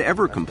customer had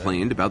ever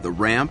complained about the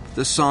ramp,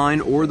 the sign,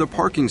 or the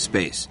parking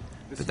space.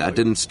 But that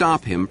didn't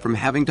stop him from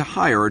having to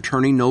hire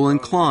attorney Nolan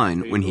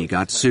Klein when he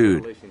got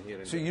sued.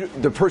 So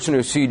the person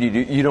who sued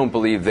you don't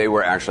believe they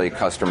were actually a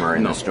customer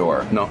in the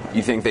store? No.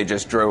 You think they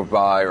just drove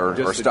by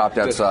or stopped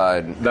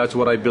outside? That's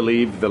what I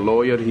believe. The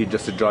lawyer, he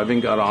just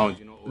driving around.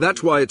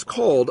 That's why it's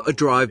called a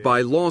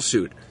drive-by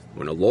lawsuit,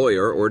 when a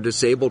lawyer or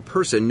disabled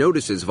person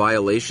notices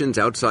violations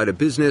outside a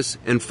business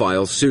and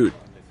files suit.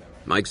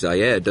 Mike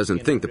Zayed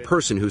doesn't think the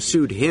person who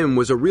sued him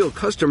was a real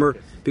customer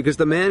because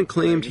the man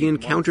claimed he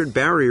encountered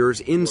barriers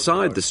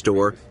inside the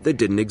store that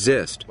didn't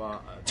exist.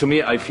 To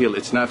me, I feel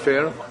it's not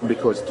fair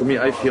because to me,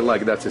 I feel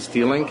like that's a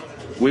stealing.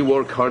 We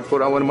work hard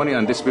for our money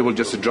and these people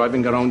just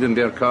driving around in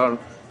their car.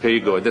 Here you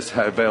go. This is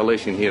a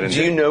violation here.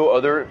 Do you know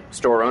other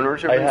store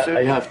owners who have been sued?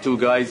 I have 2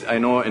 guys I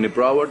know in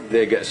Broward.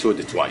 They get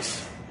sued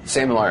twice.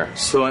 Same lawyer?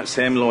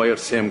 Same lawyer,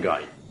 same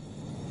guy.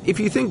 If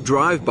you think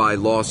drive-by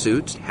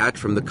lawsuits hatch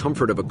from the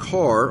comfort of a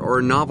car are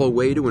a novel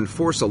way to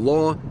enforce a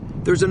law,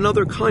 there's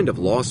another kind of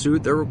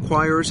lawsuit that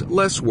requires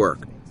less work.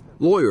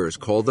 Lawyers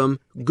call them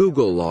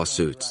Google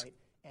lawsuits.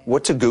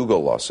 What's a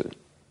Google lawsuit?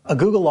 A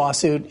Google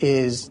lawsuit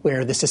is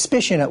where the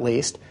suspicion, at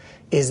least,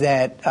 is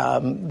that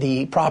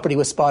the property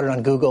was spotted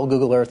on Google,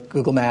 Google Earth,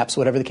 Google Maps,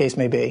 whatever the case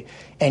may be,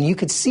 and you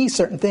could see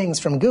certain things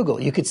from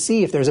Google. You could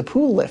see if there's a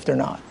pool lift or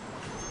not.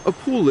 A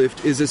pool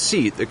lift is a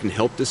seat that can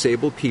help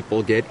disabled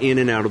people get in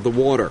and out of the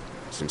water.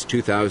 Since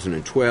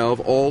 2012,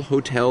 all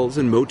hotels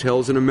and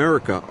motels in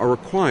America are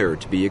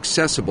required to be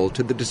accessible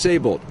to the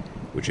disabled,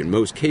 which in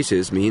most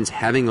cases means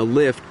having a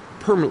lift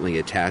permanently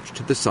attached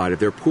to the side of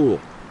their pool.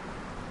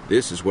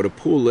 This is what a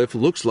pool lift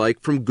looks like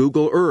from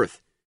Google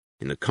Earth.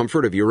 In the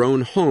comfort of your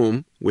own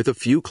home, with a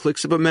few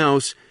clicks of a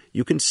mouse,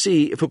 you can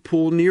see if a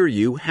pool near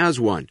you has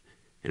one.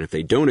 And if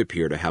they don't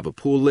appear to have a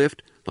pool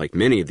lift, like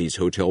many of these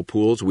hotel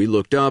pools we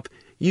looked up,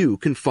 you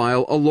can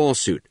file a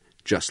lawsuit,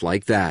 just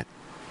like that.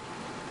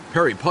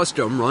 Perry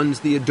Pustum runs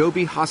the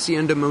Adobe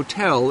Hacienda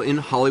Motel in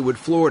Hollywood,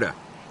 Florida.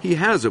 He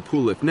has a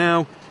pool lift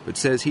now, but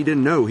says he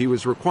didn't know he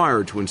was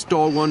required to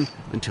install one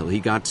until he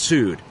got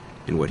sued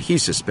in what he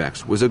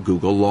suspects was a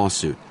Google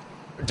lawsuit.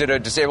 Did a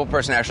disabled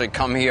person actually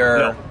come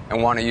here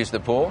and want to use the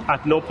pool?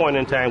 At no point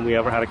in time we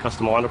ever had a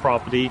customer on the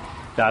property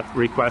that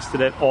requested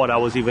it, or that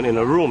was even in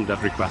a room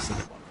that requested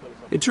it.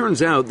 It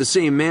turns out the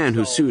same man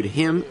who sued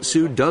him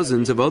sued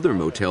dozens of other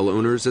motel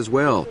owners as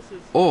well,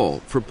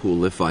 all for pool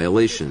lift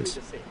violations.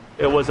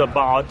 it was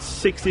about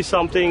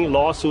 60-something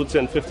lawsuits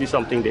in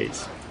 50-something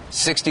days.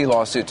 60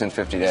 lawsuits in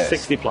 50 days?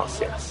 60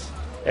 plus, yes.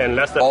 And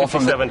less than all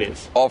 57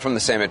 days. All from the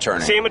same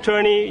attorney? Same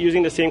attorney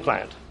using the same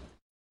client.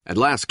 At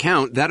last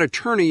count, that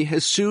attorney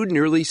has sued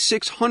nearly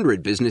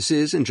 600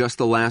 businesses in just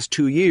the last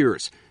 2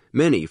 years,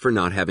 many for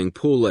not having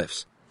pool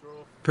lifts.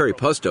 Perry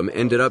Pustum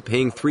ended up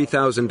paying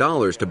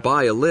 $3,000 to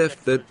buy a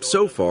lift that,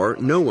 so far,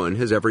 no one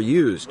has ever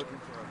used.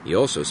 He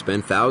also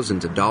spent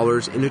thousands of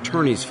dollars in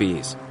attorney's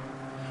fees.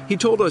 He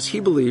told us he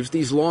believes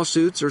these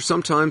lawsuits are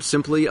sometimes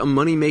simply a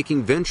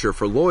money-making venture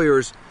for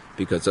lawyers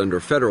because under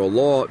federal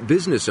law,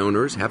 business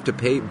owners have to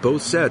pay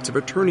both sets of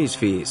attorney's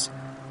fees.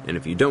 And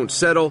if you don't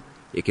settle,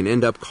 it can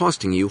end up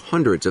costing you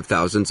hundreds of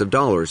thousands of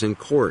dollars in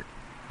court.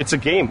 It's a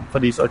game for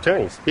these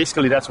attorneys.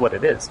 Basically, that's what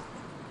it is.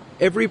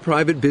 Every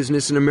private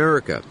business in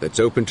America that's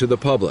open to the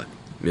public,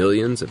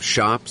 millions of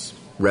shops,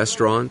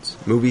 restaurants,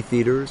 movie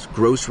theaters,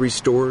 grocery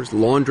stores,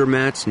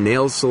 laundromats,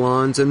 nail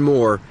salons, and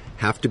more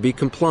have to be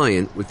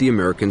compliant with the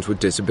Americans with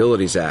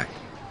Disabilities Act.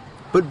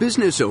 But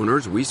business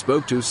owners we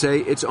spoke to say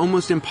it's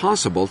almost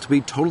impossible to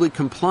be totally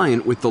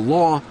compliant with the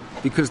law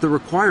because the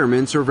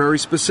requirements are very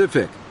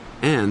specific,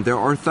 and there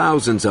are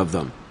thousands of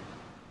them.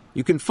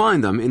 You can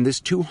find them in this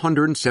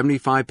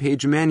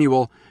 275-page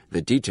manual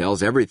that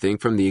details everything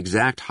from the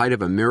exact height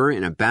of a mirror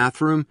in a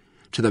bathroom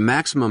to the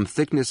maximum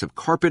thickness of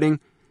carpeting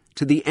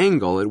to the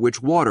angle at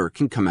which water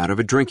can come out of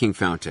a drinking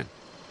fountain.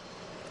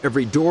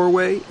 Every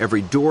doorway,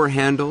 every door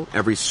handle,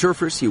 every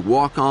surface you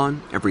walk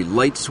on, every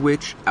light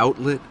switch,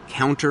 outlet,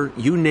 counter,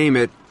 you name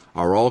it,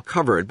 are all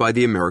covered by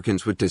the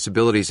Americans with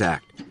Disabilities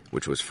Act,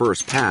 which was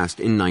first passed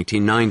in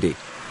 1990.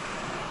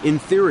 In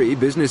theory,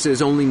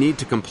 businesses only need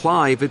to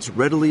comply if it's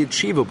readily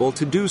achievable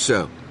to do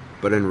so.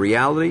 But in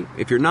reality,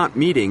 if you're not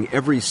meeting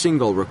every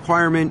single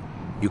requirement,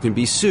 you can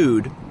be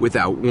sued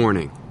without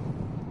warning.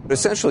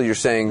 Essentially, you're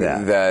saying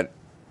that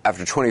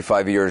after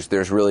 25 years,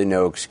 there's really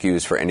no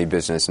excuse for any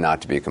business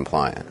not to be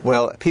compliant.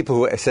 Well, people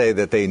who say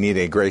that they need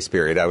a grace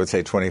period, I would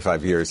say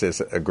 25 years is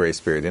a grace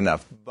period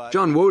enough.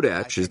 John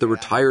Wodach is the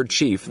retired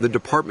chief of the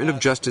Department of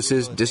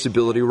Justice's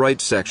Disability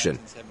Rights Section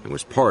and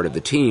was part of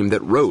the team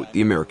that wrote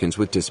the Americans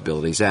with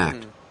Disabilities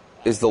Act.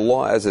 Is the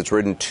law as it's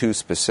written too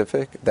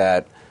specific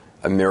that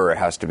a mirror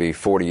has to be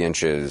 40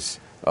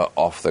 inches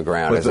off the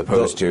ground as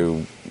opposed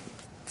to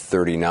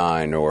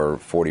 39 or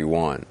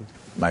 41?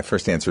 My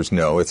first answer is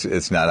no,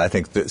 it's not. I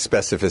think the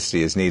specificity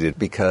is needed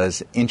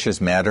because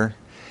inches matter.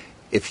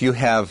 If you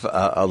have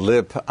a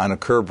lip on a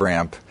curb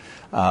ramp,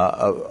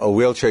 a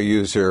wheelchair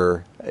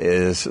user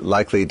is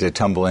likely to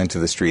tumble into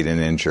the street and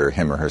injure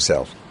him or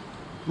herself.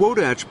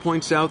 Wodach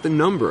points out the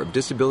number of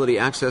disability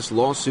access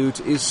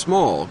lawsuits is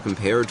small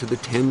compared to the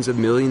tens of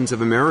millions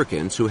of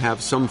Americans who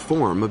have some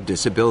form of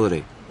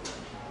disability.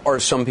 Are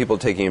some people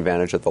taking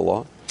advantage of the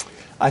law?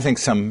 I think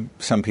some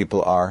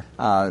people are.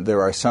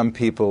 There are some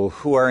people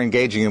who are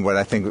engaging in what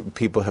I think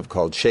people have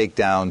called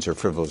shakedowns or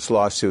frivolous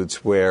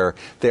lawsuits, where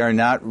they are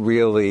not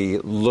really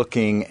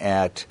looking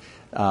at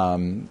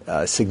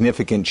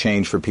significant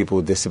change for people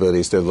with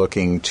disabilities. They're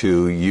looking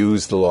to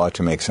use the law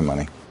to make some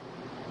money.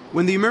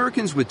 When the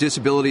Americans with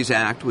Disabilities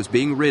Act was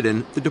being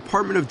written, the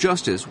Department of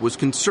Justice was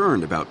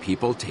concerned about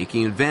people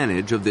taking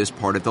advantage of this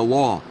part of the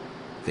law.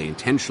 They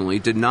intentionally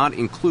did not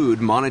include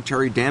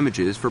monetary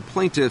damages for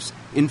plaintiffs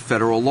in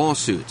federal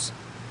lawsuits.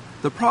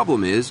 The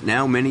problem is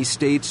now many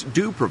states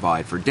do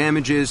provide for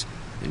damages,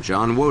 and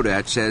John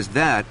Wodach says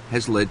that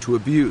has led to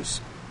abuse,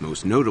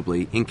 most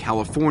notably in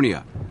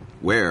California,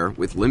 where,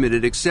 with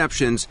limited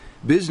exceptions,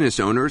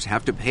 business owners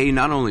have to pay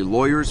not only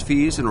lawyers'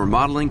 fees and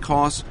remodeling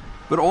costs,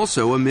 but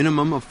also a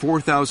minimum of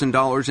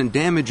 $4,000 in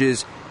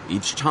damages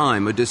each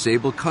time a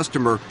disabled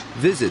customer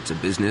visits a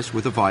business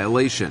with a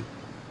violation.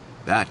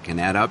 That can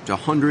add up to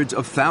hundreds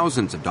of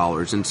thousands of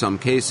dollars in some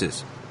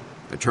cases.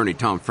 Attorney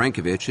Tom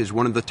Frankovich is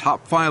one of the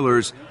top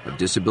filers of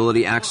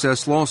disability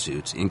access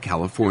lawsuits in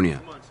California.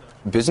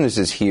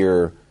 Businesses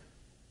here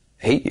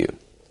hate you.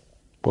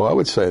 Well, I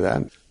would say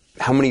that.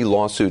 How many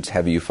lawsuits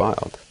have you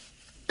filed?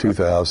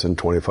 2,000,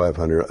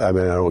 2,500. I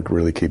mean, I don't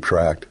really keep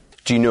track.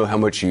 Do you know how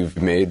much you've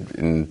made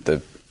in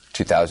the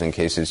 2,000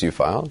 cases you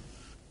filed?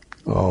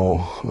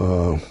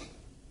 I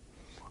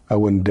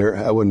wouldn't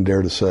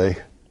dare to say.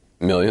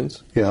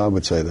 Millions? Yeah, I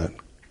would say that.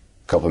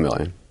 A couple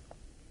million?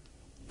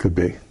 Could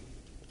be.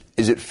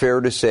 Is it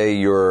fair to say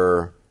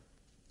you're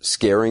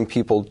scaring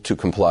people to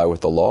comply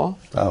with the law?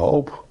 I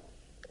hope.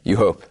 You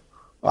hope?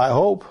 I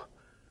hope.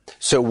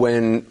 So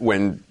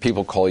when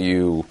people call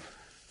you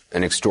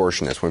an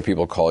extortionist, when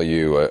people call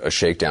you a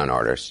shakedown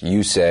artist,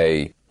 you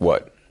say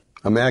what?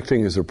 I'm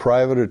acting as a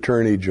private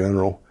attorney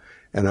general,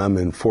 and I'm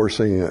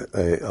enforcing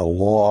a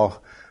law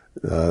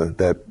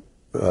that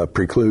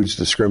precludes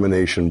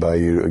discrimination by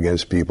you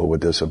against people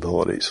with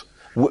disabilities.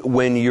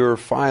 When you're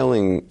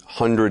filing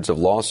hundreds of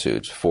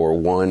lawsuits for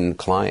one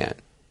client,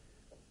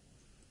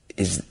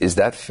 is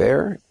that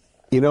fair?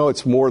 You know,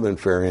 it's more than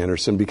fair,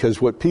 Anderson,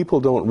 because what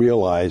people don't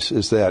realize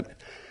is that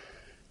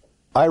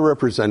I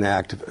represent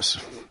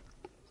activists.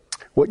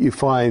 What you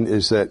find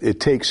is that it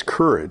takes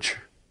courage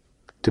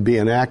to be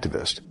an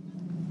activist.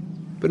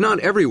 But not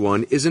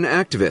everyone is an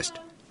activist.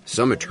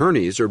 Some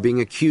attorneys are being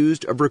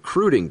accused of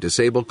recruiting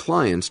disabled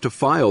clients to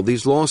file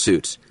these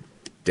lawsuits.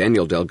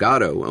 Daniel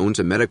Delgado owns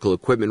a medical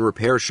equipment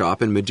repair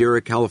shop in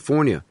Madera,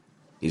 California.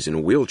 He's in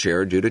a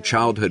wheelchair due to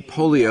childhood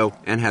polio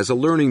and has a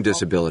learning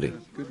disability.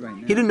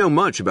 He didn't know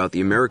much about the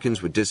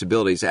Americans with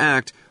Disabilities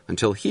Act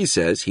until he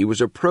says he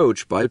was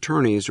approached by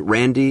attorneys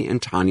Randy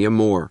and Tanya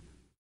Moore.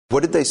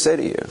 What did they say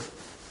to you?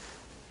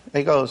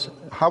 He goes,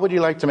 how would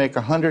you like to make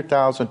 $100,000,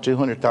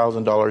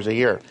 $200,000 a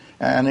year?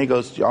 And he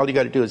goes, all you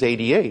got to do is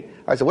ADA.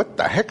 I said, what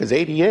the heck is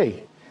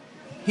ADA?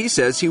 He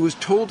says he was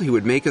told he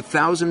would make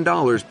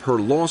 $1,000 per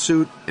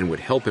lawsuit and would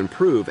help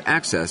improve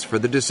access for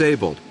the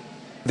disabled.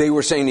 They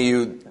were saying to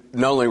you,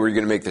 not only were you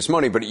going to make this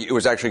money, but it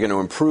was actually going to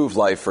improve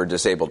life for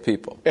disabled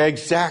people.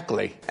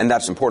 Exactly. And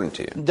that's important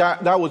to you.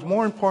 That was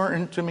more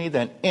important to me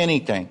than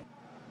anything.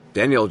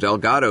 Daniel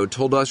Delgado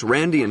told us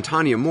Randy and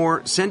Tanya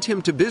Moore sent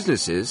him to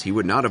businesses he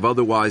would not have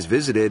otherwise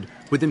visited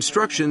with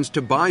instructions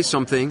to buy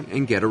something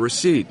and get a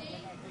receipt.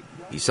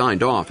 He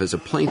signed off as a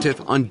plaintiff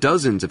on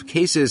dozens of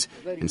cases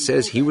and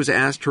says he was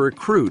asked to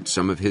recruit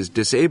some of his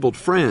disabled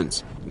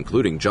friends,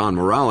 including John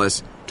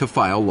Morales, to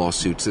file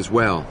lawsuits as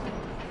well.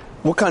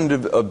 What kind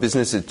of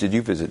businesses did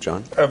you visit,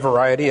 John? A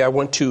variety. I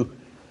went to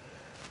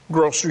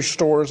grocery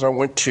stores. I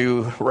went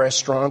to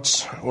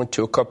restaurants. I went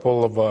to a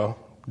couple of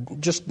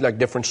just like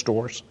different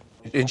stores.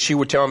 And she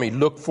would tell me,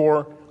 look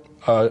for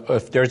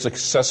if there's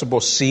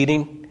accessible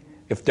seating,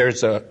 if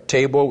there's a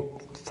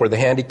table for the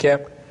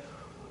handicapped,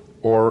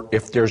 or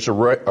if there's a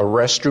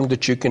restroom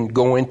that you can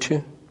go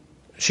into.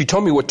 She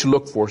told me what to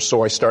look for,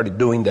 so I started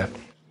doing that.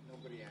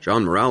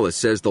 John Morales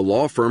says the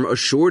law firm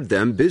assured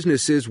them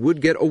businesses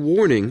would get a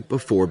warning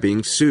before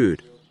being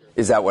sued.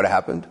 Is that what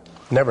happened?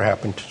 Never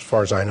happened, as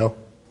far as I know.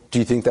 Do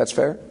you think that's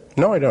fair?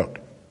 No, I don't.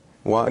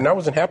 Why? And I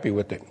wasn't happy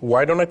with it.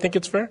 Why don't I think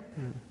it's fair?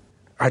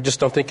 I just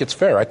don't think it's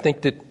fair. I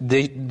think that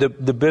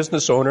the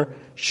business owner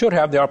should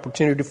have the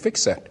opportunity to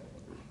fix that.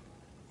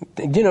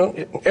 You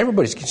know,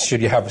 everybody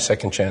should have a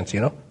second chance,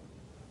 you know?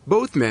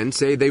 Both men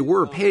say they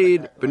were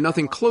paid, but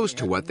nothing close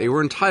to what they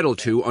were entitled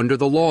to under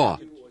the law.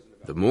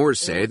 The Moores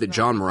say that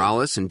John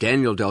Morales and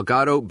Daniel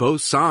Delgado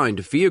both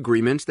signed fee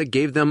agreements that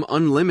gave them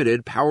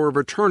unlimited power of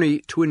attorney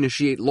to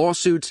initiate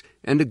lawsuits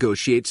and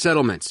negotiate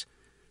settlements.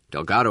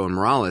 Delgado and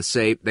Morales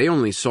say they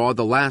only saw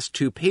the last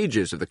 2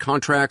 pages of the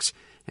contracts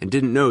and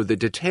didn't know the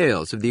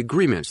details of the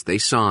agreements they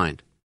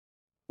signed.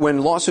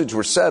 When lawsuits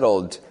were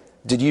settled,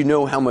 did you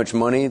know how much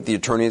money the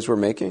attorneys were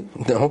making?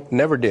 No,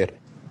 never did.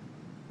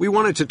 We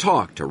wanted to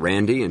talk to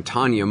Randy and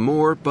Tanya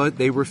Moore, but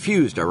they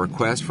refused our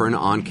request for an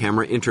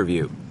on-camera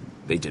interview.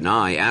 They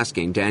deny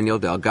asking Daniel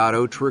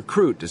Delgado to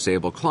recruit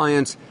disabled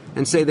clients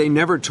and say they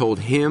never told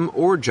him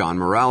or John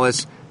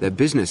Morales that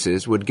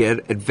businesses would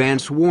get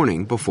advance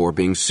warning before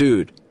being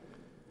sued.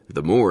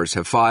 The Moores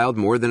have filed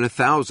more than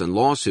 1,000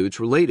 lawsuits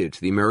related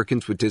to the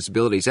Americans with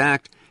Disabilities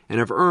Act and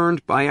have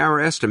earned, by our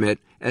estimate,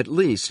 at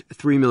least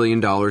 $3 million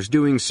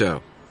doing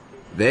so.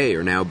 They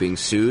are now being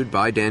sued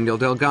by Daniel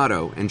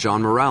Delgado and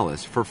John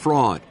Morales for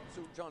fraud.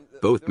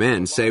 Both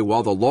men say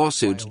while the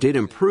lawsuits did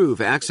improve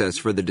access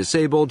for the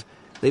disabled,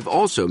 they've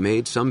also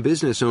made some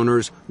business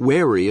owners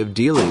wary of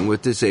dealing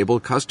with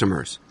disabled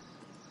customers.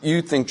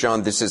 You think,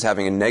 John, this is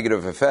having a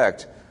negative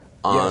effect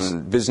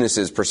on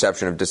businesses'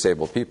 perception of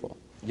disabled people?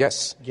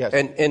 Yes.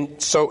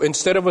 And so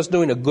instead of us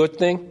doing a good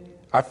thing,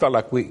 I felt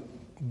like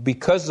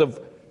because of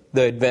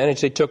the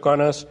advantage they took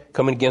on us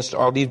coming against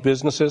all these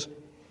businesses,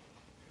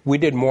 we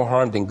did more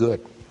harm than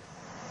good.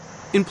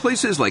 In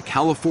places like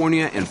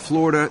California and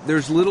Florida,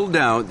 there's little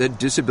doubt that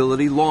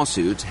disability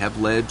lawsuits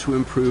have led to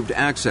improved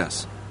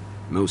access.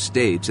 Most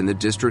states and the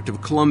District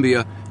of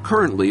Columbia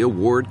currently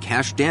award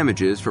cash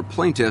damages for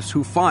plaintiffs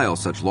who file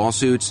such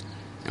lawsuits,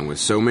 and with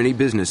so many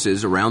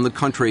businesses around the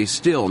country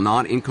still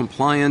not in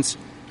compliance,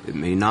 it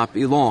may not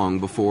be long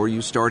before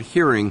you start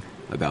hearing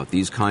about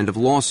these kind of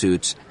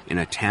lawsuits in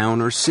a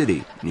town or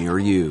city near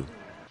you.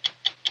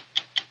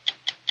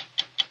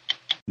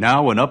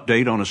 Now an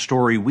update on a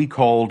story we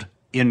called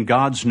In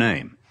God's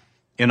Name.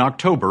 In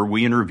October,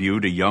 we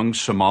interviewed a young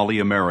Somali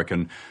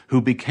American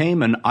who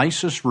became an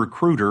ISIS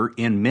recruiter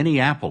in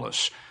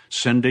Minneapolis,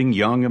 sending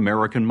young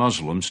American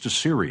Muslims to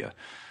Syria.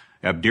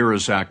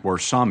 Abdirazak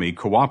Warsami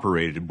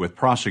cooperated with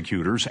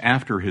prosecutors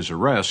after his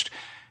arrest,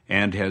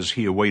 and as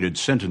he awaited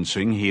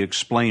sentencing, he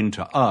explained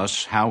to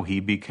us how he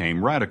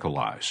became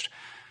radicalized.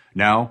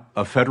 Now,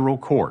 a federal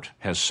court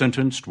has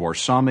sentenced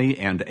Warsami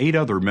and 8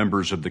 other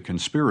members of the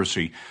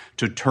conspiracy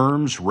to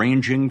terms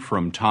ranging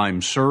from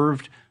time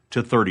served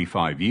to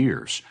 35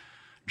 years.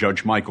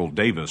 Judge Michael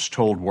Davis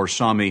told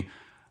Warsami,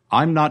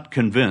 "I'm not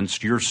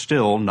convinced you're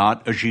still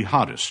not a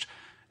jihadist,"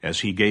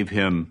 as he gave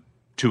him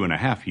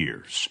 2.5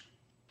 years.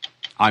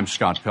 I'm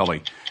Scott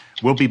Pelley.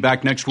 We'll be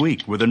back next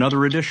week with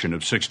another edition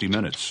of 60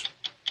 Minutes.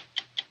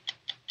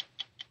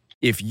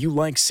 If you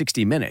like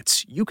 60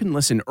 Minutes, you can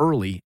listen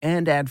early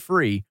and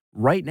ad-free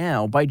right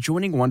now by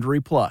joining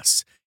Wondery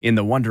Plus in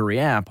the Wondery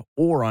app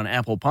or on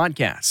Apple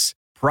Podcasts.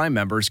 Prime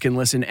members can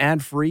listen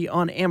ad-free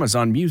on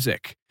Amazon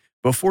Music.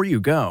 Before you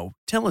go,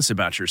 tell us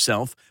about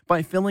yourself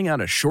by filling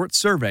out a short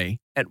survey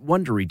at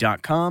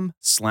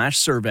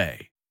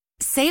Wondery.com/survey.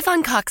 Save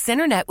on Cox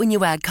Internet when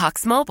you add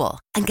Cox Mobile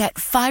and get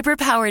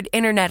fiber-powered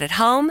internet at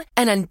home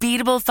and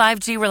unbeatable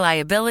 5G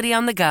reliability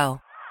on the go.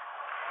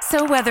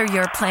 So whether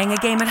you're playing a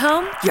game at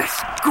home, yes,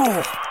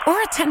 cool,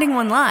 or attending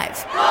one live,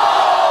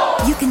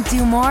 you can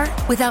do more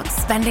without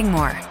spending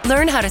more.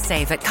 Learn how to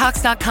save at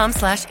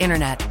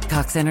Cox.com/internet.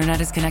 Cox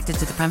Internet is connected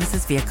to the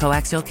premises via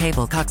coaxial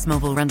cable. Cox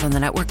Mobile runs on the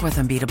network with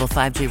unbeatable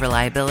 5G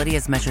reliability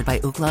as measured by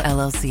Ookla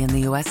LLC in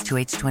the U.S.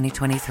 2H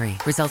 2023.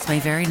 Results may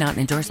vary, not an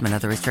endorsement.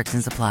 Other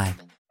restrictions apply.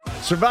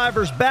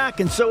 Survivor's back,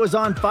 and so is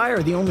On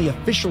Fire, the only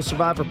official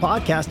Survivor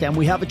podcast, and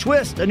we have a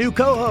twist, a new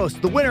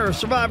co-host, the winner of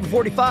Survivor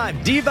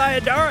 45, Dee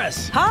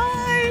Valladares.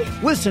 Hi!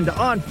 Listen to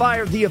On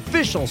Fire, the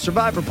official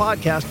Survivor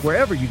podcast,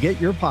 wherever you get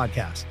your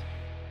podcast.